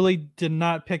 totally did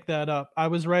not pick that up. I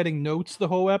was writing notes the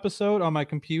whole episode on my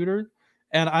computer,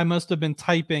 and I must have been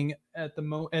typing at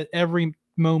every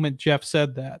moment Jeff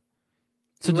said that.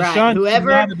 So Deshaun,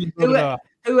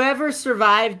 whoever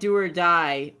survived Do or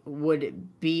Die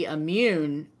would be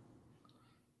immune,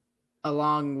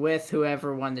 along with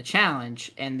whoever won the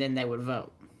challenge, and then they would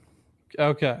vote.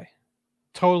 Okay,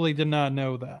 totally did not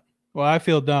know that. Well, I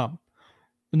feel dumb.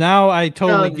 Now I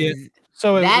totally get.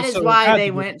 So that is why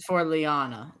they went for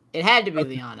Liana. It had to be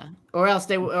Liana, or else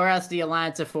the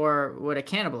Alliance of Four would have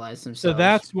cannibalized themselves. So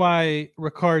that's why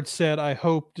Ricard said, "I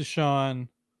hope Deshaun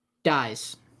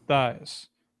dies,"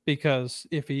 because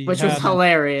if he, which was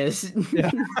hilarious.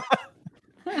 Yeah.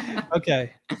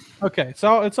 Okay.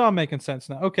 So it's all making sense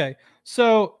now. Okay.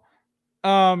 So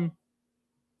now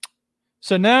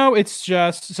it's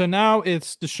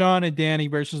Deshaun and Danny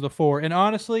versus the 4, and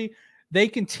honestly, they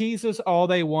can tease us all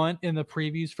they want in the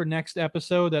previews for next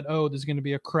episode that, there's going to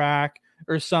be a crack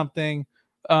or something.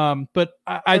 But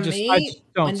I just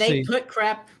don't when see.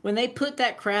 When they put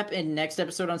that crap in next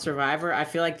episode on Survivor, I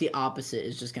feel like the opposite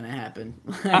is just going to happen.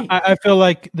 I feel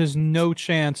like there's no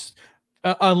chance,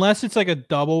 unless it's like a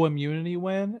double immunity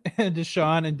win and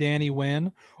Deshaun and Danny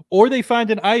win, or they find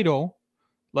an idol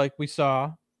like we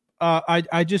saw.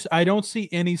 I don't see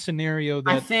any scenario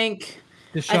that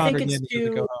Deshaun or Danny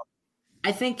could go home.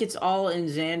 I think it's all in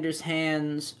Xander's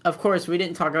hands. Of course, we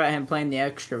didn't talk about him playing the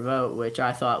extra vote, which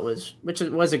I thought was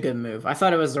a good move. I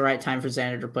thought it was the right time for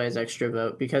Xander to play his extra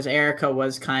vote because Erica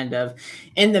was kind of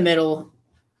in the middle,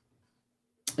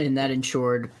 and that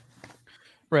ensured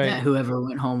that whoever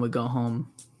went home would go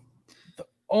home. The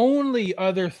only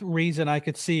other reason I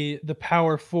could see the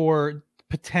Power 4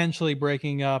 potentially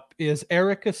breaking up is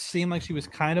Erica seemed like she was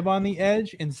kind of on the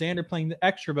edge, and Xander playing the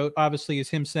extra vote obviously is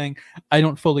him saying, I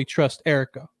don't fully trust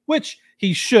Erica, which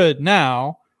he should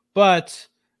now, but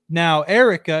now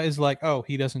Erica is like,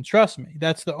 he doesn't trust me.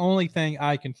 That's the only thing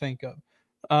I can think of.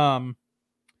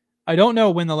 I don't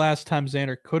know when the last time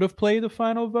Xander could have played the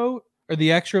final vote or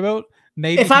the extra vote.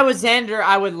 Maybe if I was Xander,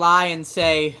 I would lie and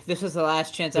say this was the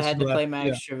last chance I had to play my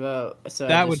extra vote. So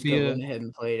that I would be went ahead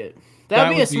and played it. That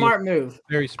would be a smart move.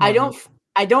 Very smart.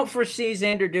 I don't foresee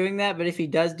Xander doing that, but if he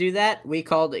does do that, we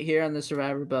called it here on the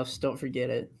Survivor Buffs. Don't forget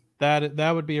it.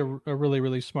 That would be a really,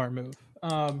 really smart move.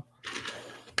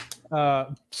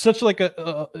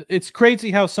 It's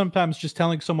crazy how sometimes just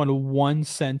telling someone one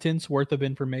sentence worth of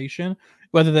information,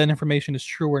 whether that information is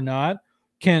true or not,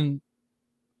 can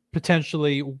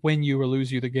potentially win you or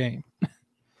lose you the game.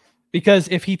 Because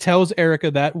if he tells Erica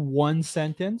that one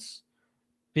sentence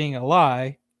being a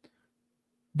lie,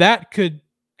 that could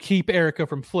keep Erica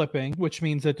from flipping, which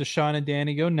means that Deshaun and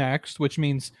Danny go next, which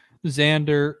means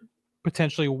Xander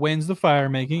potentially wins the fire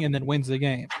making and then wins the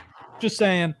game. Just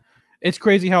saying, it's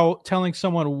crazy how telling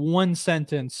someone one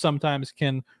sentence sometimes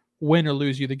can win or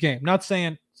lose you the game. Not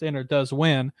saying Xander does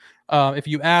win. If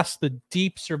you ask the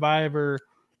deep Survivor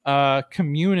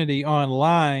community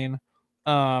online,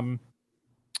 then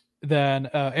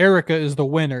Erica is the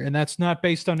winner, and that's not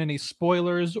based on any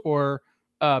spoilers or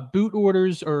boot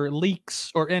orders or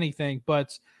leaks or anything,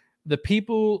 but the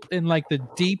people in like the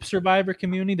deep Survivor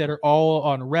community that are all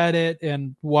on Reddit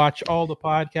and watch all the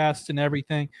podcasts and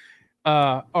everything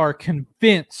are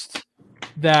convinced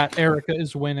that Erica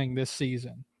is winning this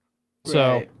season. Right.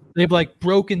 So they've like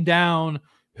broken down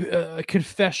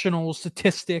confessional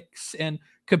statistics and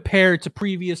compared to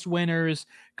previous winners,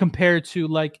 compared to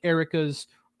like Erica's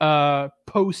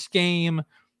post-game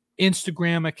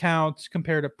Instagram accounts,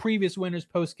 compared to previous winners'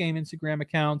 post-game Instagram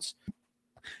accounts.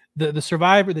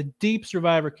 The deep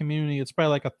Survivor community, it's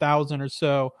probably like 1,000 or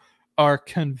so, are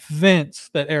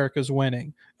convinced that Erica's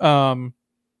winning.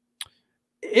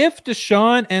 If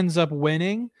Deshaun ends up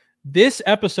winning, this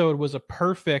episode was a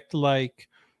perfect like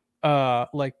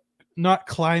not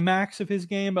climax of his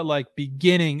game, but like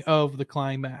beginning of the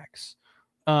climax.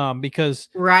 Because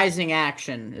rising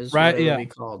action is what it would be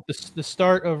called. The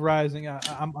start of rising.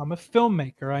 I'm a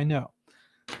filmmaker, I know.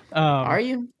 Are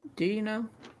you? Do you know?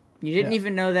 You didn't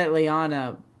even know that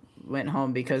Liana went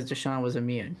home because Deshaun was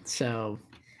immune. So,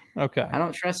 okay, I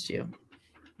don't trust you.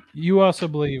 You also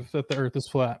believe that the Earth is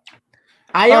flat.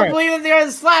 I don't believe that the Earth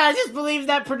is flat. I just believe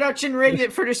that production rigged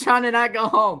it for Deshaun to not go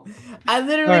home. I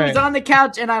literally was on the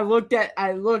couch and I looked at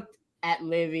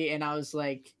Livy and I was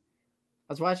like,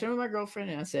 I was watching with my girlfriend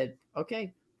and I said,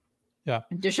 okay. Yeah.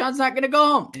 Deshaun's not going to go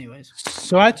home. Anyways.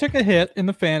 So I took a hit in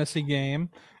the fantasy game.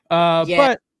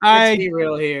 But let's be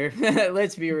real here.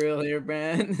 Let's be real here,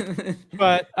 Brad.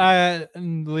 But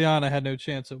Liana had no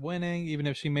chance of winning, even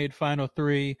if she made final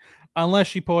three. Unless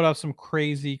she pulled off some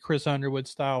crazy Chris Underwood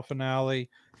style finale,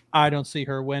 I don't see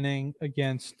her winning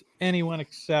against anyone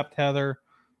except Heather,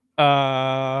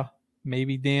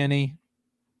 maybe Danny.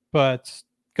 But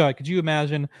God, could you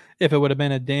imagine if it would have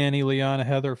been a Danny, Liana,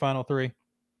 Heather final three?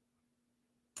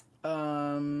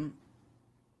 I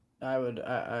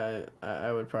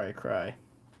would probably cry.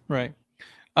 Right.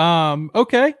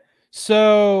 Okay.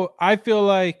 So I feel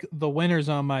like the winner's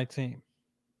on my team.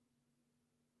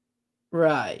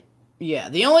 Right. Yeah.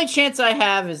 The only chance I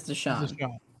have is Deshaun.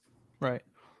 Right.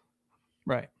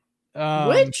 Right.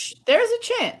 Which there's a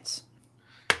chance.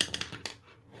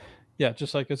 Yeah,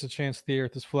 just like there's a chance the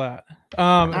Earth is flat.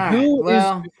 Who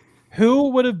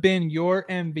would have been your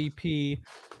MVP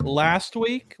last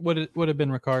week? Would have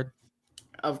been Ricard?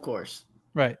 Of course.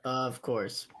 Right. Of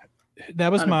course.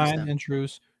 That was 100%. Mine and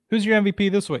Drew's. Who's your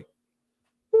MVP this week?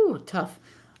 Ooh, tough.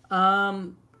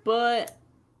 But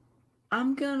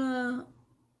I'm gonna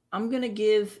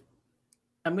give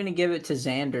it to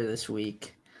Xander this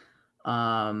week.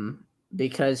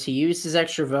 Because he used his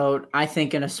extra vote, I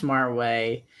think, in a smart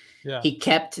way. Yeah. He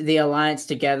kept the alliance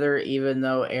together, even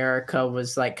though Erica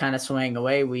was like kind of swaying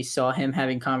away. We saw him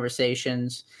having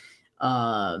conversations.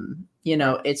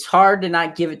 It's hard to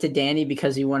not give it to Danny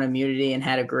because he won immunity and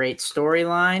had a great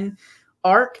storyline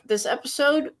arc this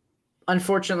episode.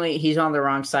 Unfortunately, he's on the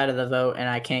wrong side of the vote, and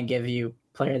I can't give you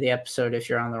player of the episode if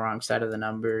you're on the wrong side of the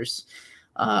numbers.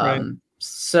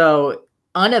 So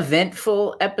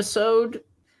uneventful episode.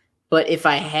 But if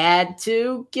I had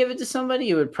to give it to somebody,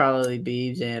 it would probably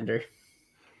be Xander.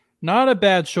 Not a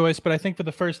bad choice, but I think for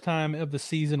the first time of the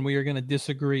season, we are going to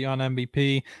disagree on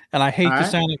MVP. And I hate to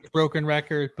sound like a broken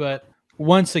record, but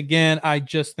once again, I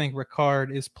just think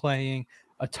Ricard is playing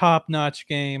a top-notch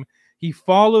game. He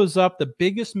follows up the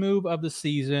biggest move of the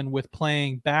season with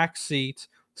playing backseat,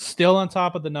 still on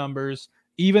top of the numbers,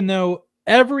 even though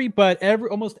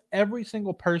almost every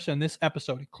single person in this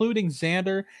episode, including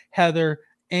Xander, Heather,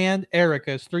 and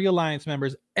Erica's 3 alliance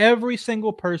members, every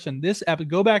single person this episode,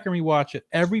 go back and rewatch it.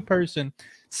 Every person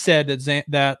said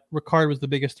that Ricard was the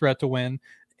biggest threat to win,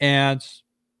 and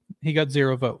he got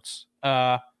 0 votes.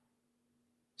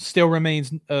 Still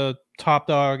remains a top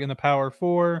dog in the Power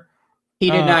 4. He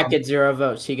did not get 0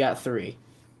 votes. He got 3.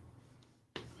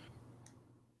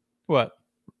 What?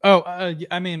 Oh,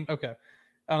 I mean, okay.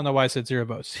 I don't know why I said 0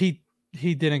 votes. He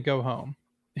didn't go home.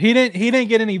 He didn't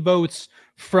get any votes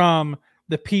from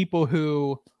the people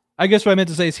who. I guess what I meant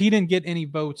to say is he didn't get any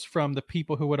votes from the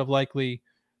people who would have likely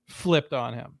flipped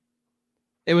on him.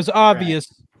 It was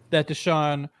obvious that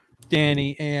Deshaun,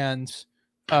 Danny, and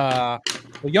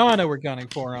Yana were gunning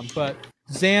for him, but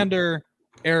Xander,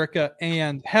 Erica,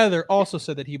 and Heather also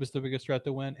said that he was the biggest threat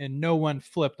to win, and no one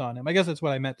flipped on him. I guess that's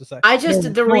what I meant to say. Just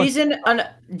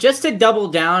to double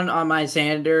down on my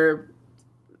Xander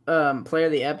player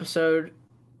of the episode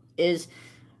is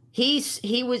he's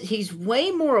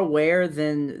way more aware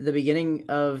than the beginning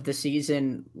of the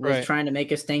season was trying to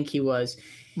make us think he was.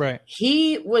 Right.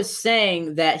 He was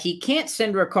saying that he can't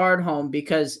send Ricard home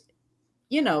because,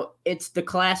 it's the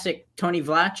classic Tony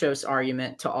Vlachos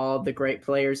argument to all the great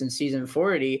players in season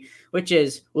 40, which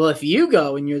is, well, if you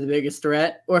go and you're the biggest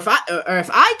threat, or if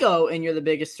I go and you're the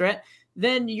biggest threat,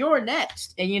 then you're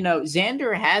next. And,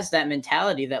 Xander has that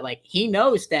mentality that he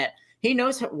knows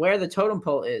where the totem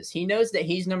pole is. He knows that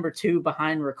he's number 2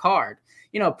 behind Ricard.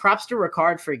 Props to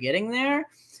Ricard for getting there,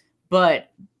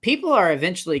 but people are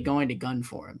eventually going to gun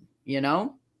for him,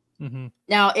 Mm-hmm.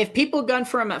 Now, if people gun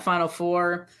for him at Final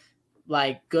Four,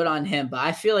 good on him. But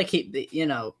I feel like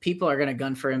people are going to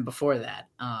gun for him before that.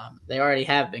 They already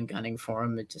have been gunning for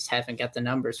him. It just haven't got the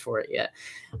numbers for it yet.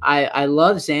 I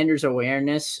love Xander's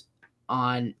awareness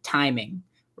on timing,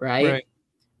 right?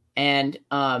 And,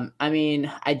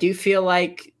 I do feel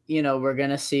like, we're going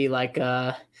to see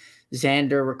a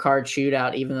Xander Ricard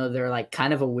shootout, even though they're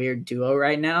kind of a weird duo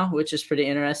right now, which is pretty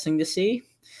interesting to see.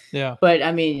 Yeah. But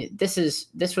this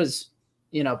was,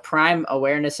 prime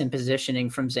awareness and positioning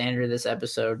from Xander this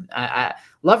episode. I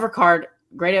love Ricard.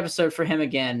 Great episode for him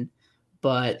again.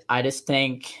 But I just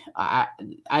think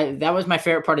that was my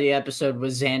favorite part of the episode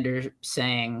was Xander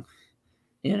saying,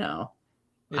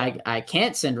 I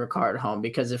can't send Ricard home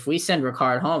because if we send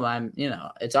Ricard home,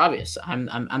 it's obvious.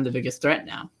 I'm the biggest threat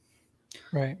now.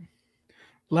 Right.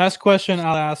 Last question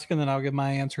I'll ask, and then I'll give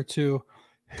my answer too.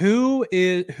 Who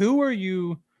are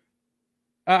you?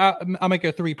 I'll make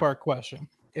a 3-part question.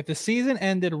 If the season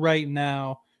ended right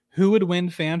now, who would win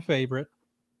fan favorite?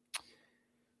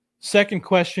 Second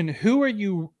question, who are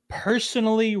you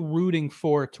personally rooting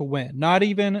for to win? Not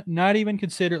even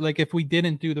consider if we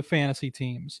didn't do the fantasy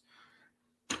teams.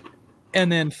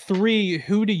 And then 3,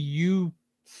 who do you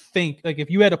think, if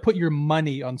you had to put your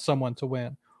money on someone to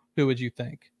win, who would you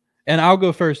think? And I'll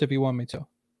go first if you want me to.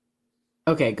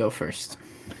 Okay, go first.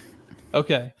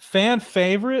 Okay. Fan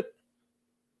favorite?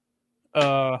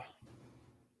 I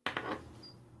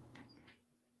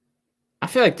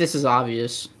feel like this is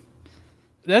obvious.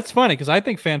 That's funny because I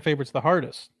think fan favorite's the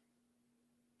hardest.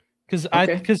 Because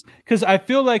I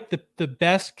feel like the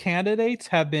best candidates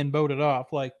have been voted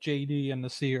off, like JD and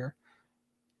Nasir.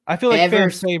 I feel like fan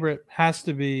favorite has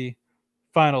to be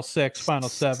Final 6, Final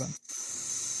 7.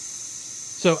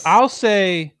 So I'll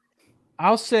say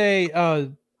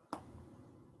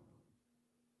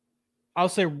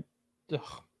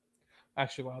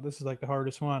actually, wow, this is the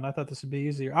hardest one. I thought this would be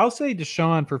easier. I'll say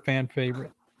Deshaun for fan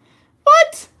favorite.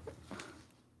 What?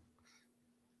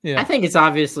 Yeah. I think it's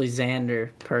obviously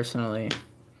Xander, personally.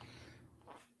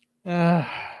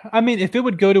 If it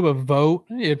would go to a vote,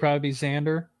 it'd probably be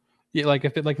Xander. Yeah,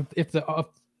 if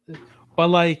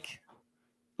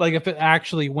it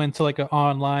actually went to an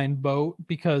online vote,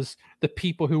 because the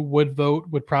people who would vote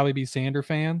would probably be Xander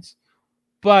fans.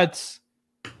 But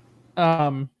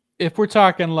if we're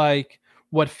talking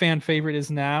what fan favorite is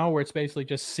now, where it's basically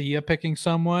just Sia picking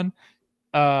someone.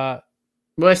 Well,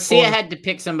 if Sia had to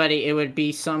pick somebody, it would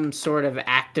be some sort of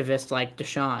activist like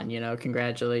Deshaun,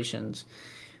 congratulations.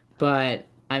 But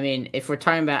if we're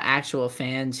talking about actual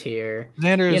fans here,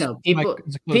 Xander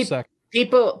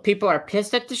people are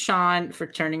pissed at Deshaun for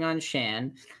turning on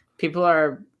Shan. People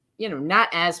are, not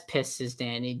as pissed as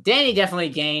Danny. Danny definitely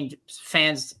gained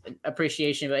fans'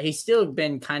 appreciation, but he's still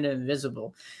been kind of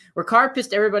invisible. Ricard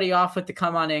pissed everybody off with the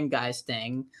 "come on in, guys"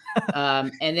 thing,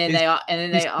 and then he'll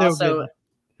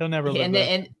never live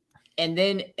there. And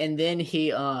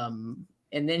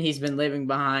then he's been living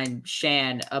behind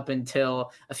Shan up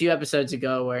until a few episodes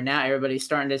ago, where now everybody's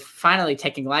starting to finally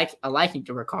taking a liking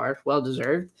to Ricard. Well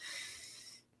deserved.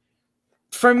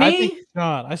 For me,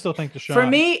 I still think Deshaun. For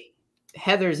me,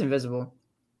 Heather's invisible.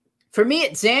 For me,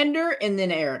 it's Xander and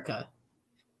then Erica.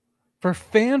 For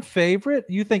fan favorite,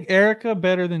 you think Erica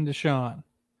better than Deshaun?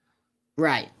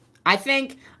 Right. I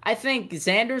think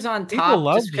Xander's on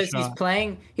top just because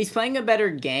he's playing a better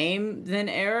game than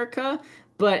Erica.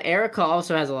 But Erica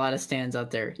also has a lot of stands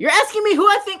out there. You're asking me who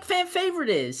I think fan favorite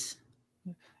is.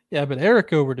 Yeah, but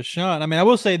Erica over Deshaun. I mean, I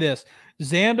will say this.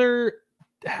 Xander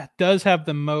does have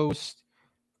the most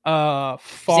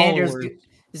followers.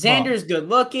 Xander's good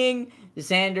looking.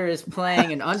 Xander is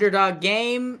playing an underdog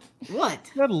game.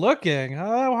 What? Good looking.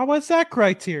 What's that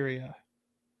criteria?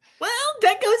 Well,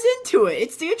 that goes into it.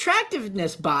 It's the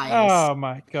attractiveness bias. Oh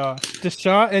my gosh.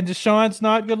 Deshaun's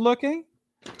not good looking?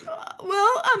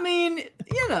 Well, I mean,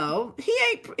 you know,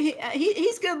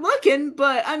 he's good looking,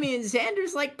 but I mean,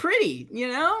 Xander's like pretty, you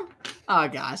know? Oh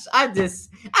gosh, I've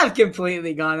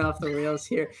completely gone off the rails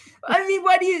here. I mean,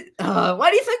 why do you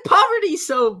think poverty's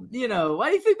so, you know, why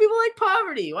do you think people like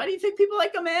poverty? Why do you think people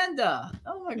like Amanda?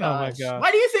 Oh my gosh. Why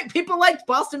do you think people like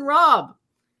Boston Rob?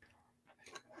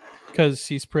 Because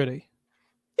he's pretty.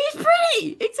 He's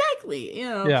pretty, exactly. You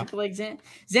know, people like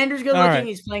Xander's good looking. Right.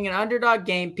 He's playing an underdog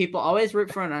game. People always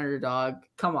root for an underdog.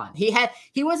 Come on,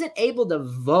 he wasn't able to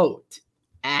vote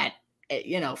at,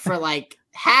 you know, for like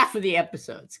half of the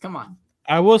episodes. Come on.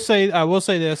 I will say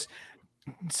this: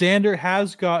 Xander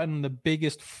has gotten the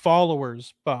biggest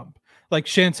followers bump. Like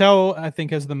Chantel, I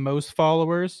think, has the most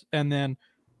followers, and then,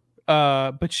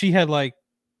 but she had like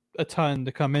a ton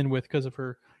to come in with because of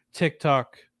her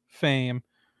TikTok fame.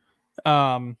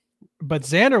 But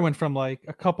Xander went from like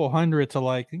a couple hundred to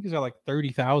like, I think he's got like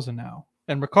 30,000 now.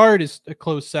 And Ricard is a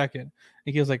close second. I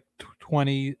think he has like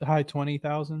high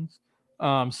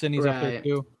 20,000s. Sydney's up there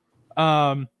too.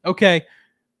 Okay.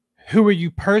 Who are you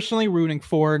personally rooting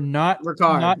for? Not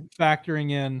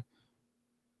factoring in.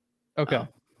 Okay. Oh.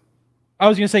 I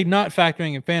was going to say not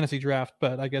factoring in fantasy draft,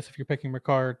 but I guess if you're picking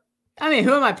Ricard. I mean,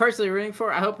 who am I personally rooting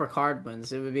for? I hope Ricard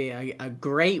wins. It would be a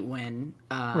great win.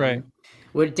 Right.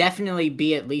 Would definitely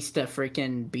be at least a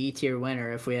freaking B tier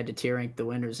winner if we had to tier rank the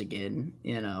winners again.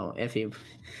 You know, if you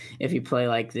play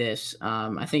like this,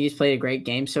 I think he's played a great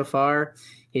game so far.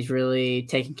 He's really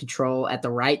taken control at the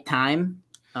right time.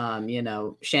 You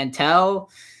know, Chantel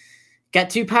got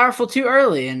too powerful too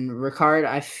early, and Ricard,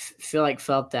 I feel like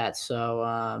felt that.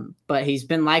 So, but he's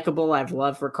been likable. I've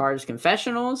loved Ricard's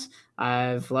confessionals.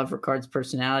 I've loved Ricard's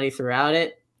personality throughout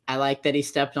it. I like that he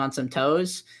stepped on some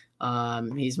toes.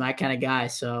 He's my kind of guy.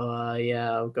 So,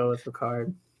 yeah, I'll go with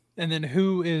Ricard. And then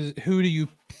who do you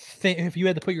think, if you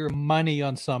had to put your money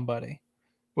on somebody,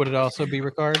 would it also be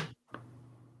Ricard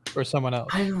or someone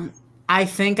else? I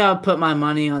think I'll put my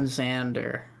money on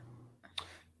Xander.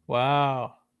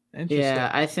 Wow.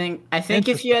 Yeah, I think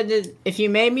if you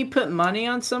made me put money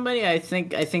on somebody, I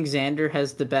think Xander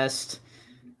has the best.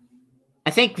 I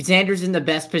think Xander's in the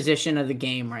best position of the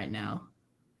game right now.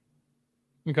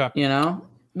 Okay. You know,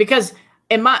 because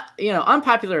in my, you know,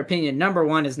 unpopular opinion, number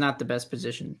one is not the best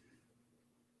position.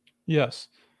 Yes.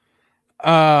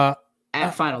 At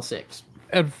Final Six.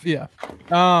 Yeah.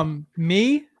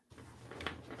 Me.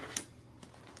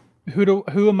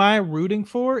 Who am I rooting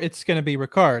for? It's going to be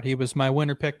Ricard. He was my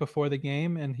winner pick before the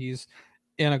game, and he's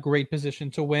in a great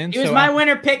position to win. He was my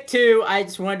winner pick too. I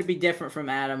just wanted to be different from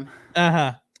Adam.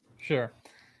 Sure.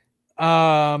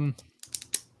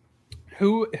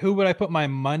 Who would I put my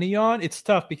money on? It's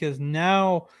tough because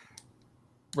now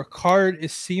Ricard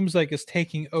seems like is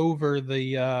taking over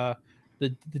the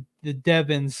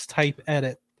Devins type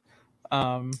edit.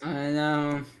 I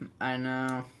know.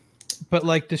 But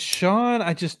like Deshaun,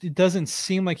 it doesn't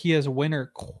seem like he has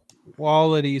winner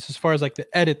qualities as far as like the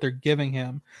edit they're giving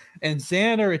him. And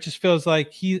Xander, it just feels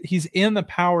like he's in the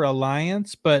Power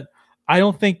Alliance, but I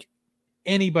don't think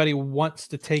anybody wants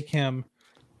to take him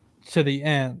to the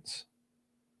ends.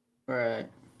 Right.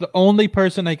 The only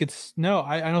person I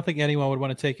don't think anyone would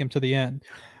want to take him to the end.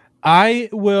 I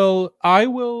will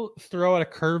throw out a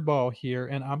curveball here,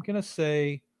 and I'm gonna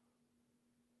say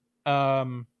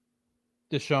Deshaun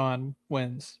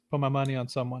wins. Put my money on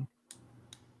someone.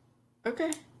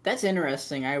 Okay. That's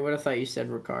interesting. I would have thought you said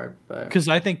Ricard, but because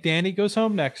I think Danny goes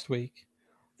home next week.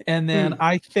 And then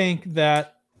I think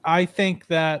that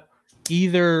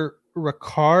either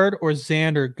Ricard or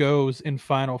Xander goes in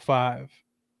Final Five.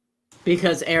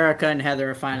 Because Erica and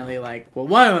Heather are finally like, well,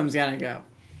 one of them's gotta go.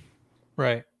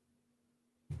 Right.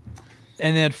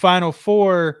 And then Final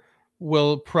Four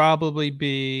will probably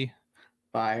be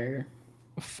Fire.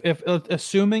 If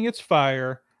assuming it's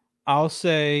Fire, I'll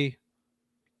say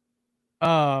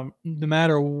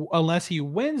unless he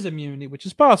wins immunity, which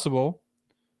is possible.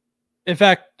 In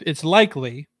fact, it's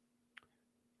likely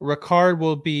Ricard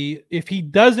will be, if he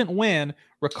doesn't win,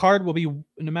 Ricard will be,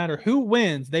 no matter who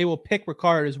wins, they will pick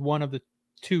Ricard as one of the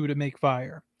two to make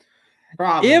Fire.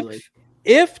 Probably.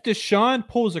 If Deshaun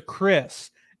pulls a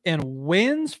Chris and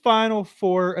wins Final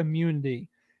Four immunity,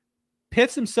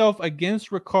 pits himself against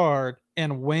Ricard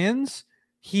and wins,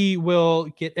 he will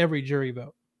get every jury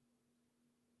vote.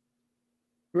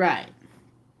 Right.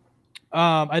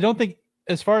 I don't think,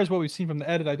 as far as what we've seen from the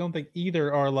edit, I don't think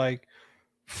either are like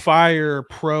fire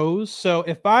pros. So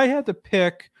if I had to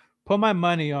put my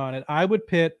money on it, I would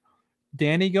pit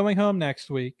Danny going home next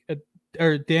week,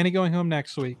 or Danny going home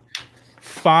next week.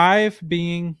 5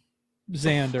 being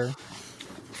Xander,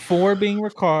 4 being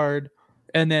Ricard,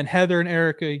 and then Heather and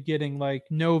Erica getting like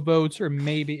no votes, or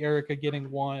maybe Erica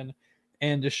getting 1,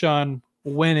 and Deshaun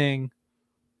winning.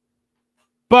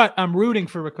 But I'm rooting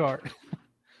for Ricard.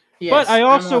 Yes, but I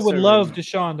also would love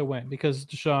Deshaun to win because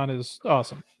Deshaun is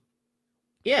awesome.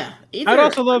 Yeah. I'd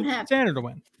also love Xander to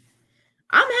win.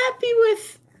 I'm happy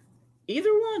with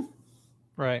either one.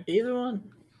 Right. Either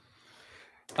one.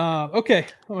 Okay.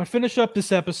 I'm going to finish up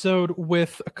this episode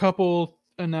with a couple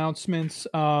announcements.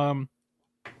 I'm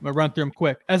going to run through them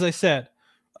quick. As I said,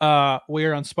 we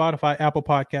are on Spotify, Apple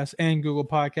Podcasts, and Google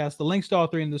Podcasts. The links to all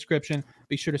 3 in the description.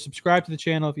 Be sure to subscribe to the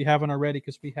channel if you haven't already,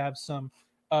 because we have some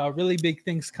really big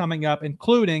things coming up,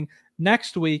 including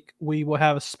next week we will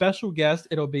have a special guest.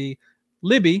 It'll be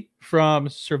Libby from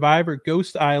Survivor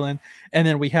Ghost Island, and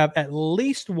then we have at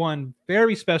least one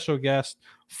very special guest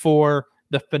for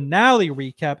the finale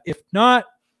recap, if not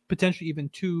potentially even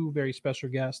 2 very special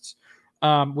guests.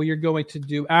 We are going to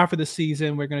do, after the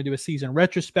season, we're going to do a season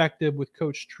retrospective with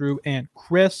Coach Drew and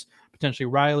Chris, potentially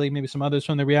Riley, maybe some others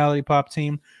from the Reality Pop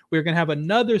team. We're going to have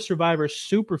another Survivor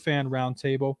Superfan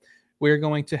roundtable. We're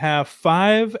going to have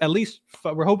 5, at least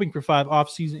we're hoping for 5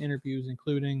 off-season interviews,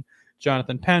 including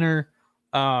Jonathan Penner,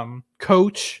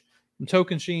 Coach from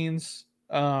Tokensheens,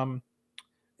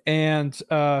 and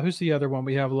who's the other one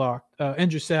we have locked?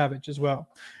 Andrew Savage as well.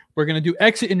 We're going to do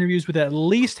exit interviews with at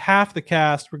least half the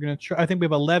cast. We're going to try, I think we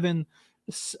have 11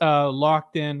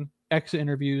 locked in exit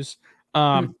interviews.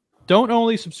 Don't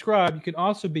only subscribe, you can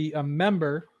also be a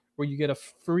member, where you get a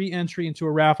free entry into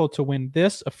a raffle to win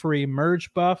this, a free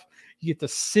merge buff. You get to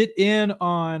sit in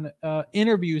on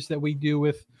interviews that we do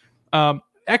with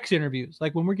X interviews.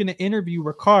 Like when we're going to interview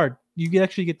Ricard, you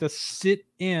actually get to sit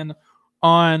in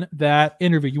on that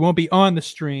interview. You won't be on the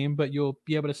stream, but you'll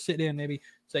be able to sit in, maybe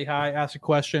say hi, ask a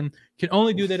question. You can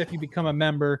only do that if you become a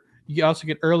member. You also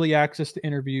get early access to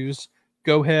interviews.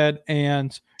 Go ahead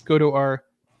and go to our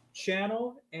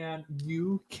channel, and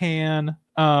you can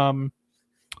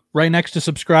right next to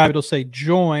subscribe, it'll say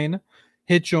join.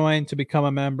 Hit join to become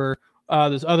a member.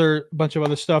 There's a bunch of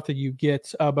other stuff that you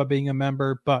get by being a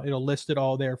member, but it'll list it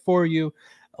all there for you.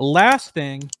 Last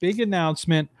thing, big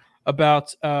announcement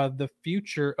about the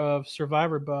future of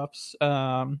Survivor buffs.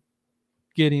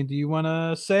 Gideon, do you want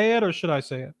to say it, or should I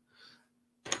say it?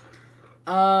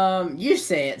 You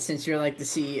say it, since you're like the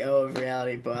CEO of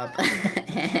Reality Buff.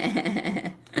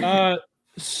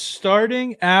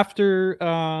 Starting after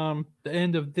the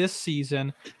end of this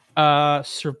season,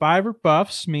 Survivor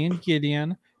buffs, me and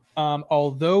Gideon,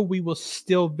 although we will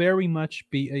still very much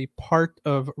be a part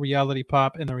of Reality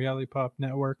Pop and the Reality Pop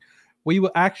Network, we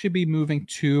will actually be moving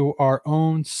to our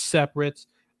own separate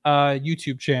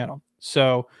YouTube channel.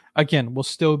 So again, we'll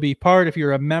still be part. If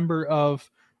you're a member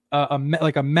of a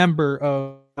member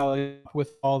of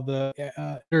with all the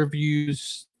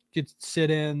interviews, get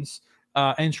sit-ins,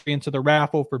 entry into the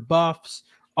raffle for buffs,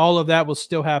 all of that will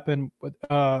still happen with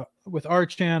our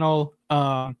channel.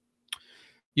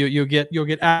 You'll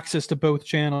get access to both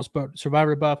channels, but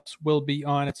Survivor Buffs will be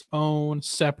on its own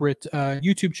separate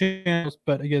YouTube channels.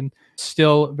 But again,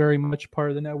 still very much part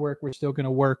of the network. We're still going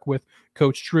to work with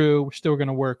Coach Drew. We're still going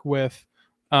to work with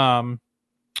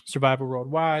Survivor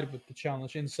Worldwide, with the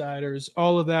Challenge Insiders.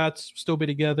 All of that still be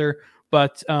together,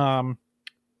 but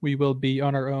we will be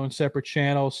on our own separate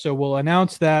channel. So we'll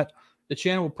announce that. The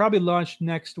channel will probably launch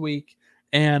next week,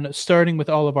 and starting with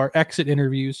all of our exit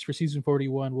interviews for season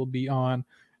 41 will be on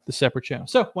the separate channel.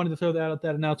 So wanted to throw that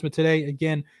announcement today.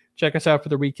 Again, check us out for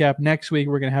the recap. Next week,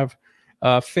 we're going to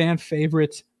have fan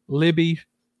favorite Libby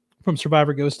from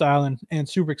Survivor Ghost Island, and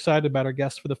super excited about our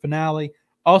guests for the finale.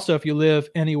 Also, if you live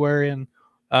anywhere in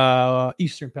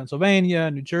Eastern Pennsylvania,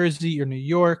 New Jersey, or New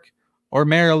York, or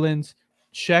Maryland,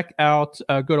 check out,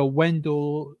 go to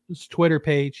Wendell's Twitter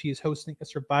page. He is hosting a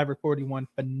Survivor 41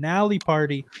 finale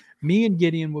party. Me and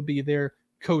Gideon will be there.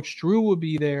 Coach Drew will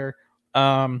be there.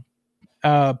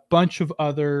 A bunch of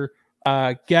other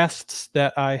guests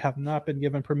that I have not been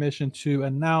given permission to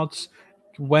announce.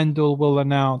 Wendell will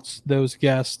announce those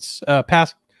guests,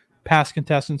 past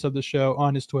contestants of the show,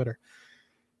 on his Twitter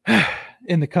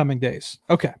in the coming days.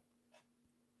 Okay.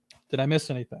 Did I miss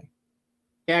anything?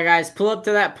 Yeah, guys, pull up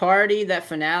to that party, that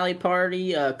finale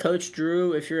party. Coach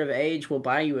Drew, if you're of age, will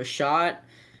buy you a shot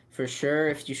for sure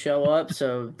if you show up.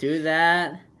 So do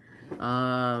that.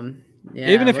 Yeah,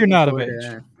 even if you're not of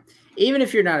age. Even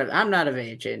if you're not, I'm not of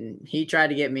age, and he tried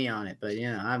to get me on it, but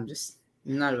I'm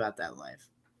not about that life.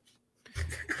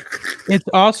 It's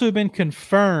also been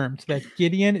confirmed that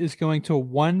Gideon is going to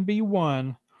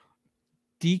 1v1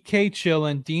 DK Chill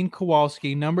and Dean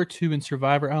Kowalski, number 2 in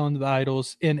Survivor Island of the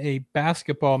Idols, in a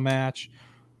basketball match.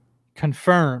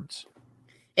 Confirmed.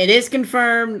 It is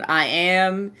confirmed. I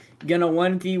am gonna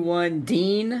 1v1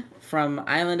 Dean from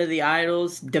Island of the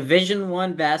Idols, Division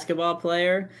 1 basketball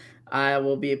player. I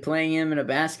will be playing him in a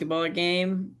basketball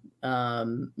game,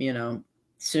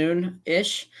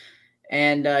 soon-ish.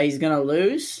 And he's going to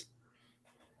lose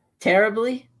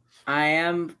terribly. I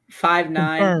am 5'9".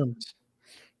 Confirmed.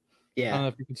 Yeah. I don't know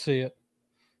if you can see it.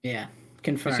 Yeah.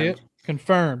 Confirmed. You see it?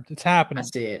 Confirmed. It's happening. I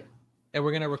see it. And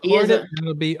we're going to record it. And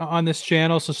it'll be on this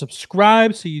channel. So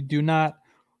subscribe so you do not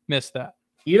miss that.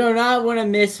 You do not want to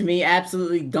miss me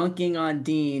absolutely dunking on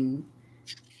Dean.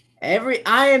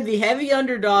 I am the heavy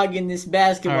underdog in this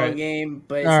basketball game,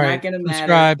 but it's not going to matter.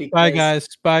 Subscribe. Bye, guys.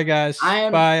 Bye, guys. I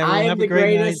am Bye. the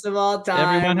greatest of all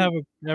time. Everyone have a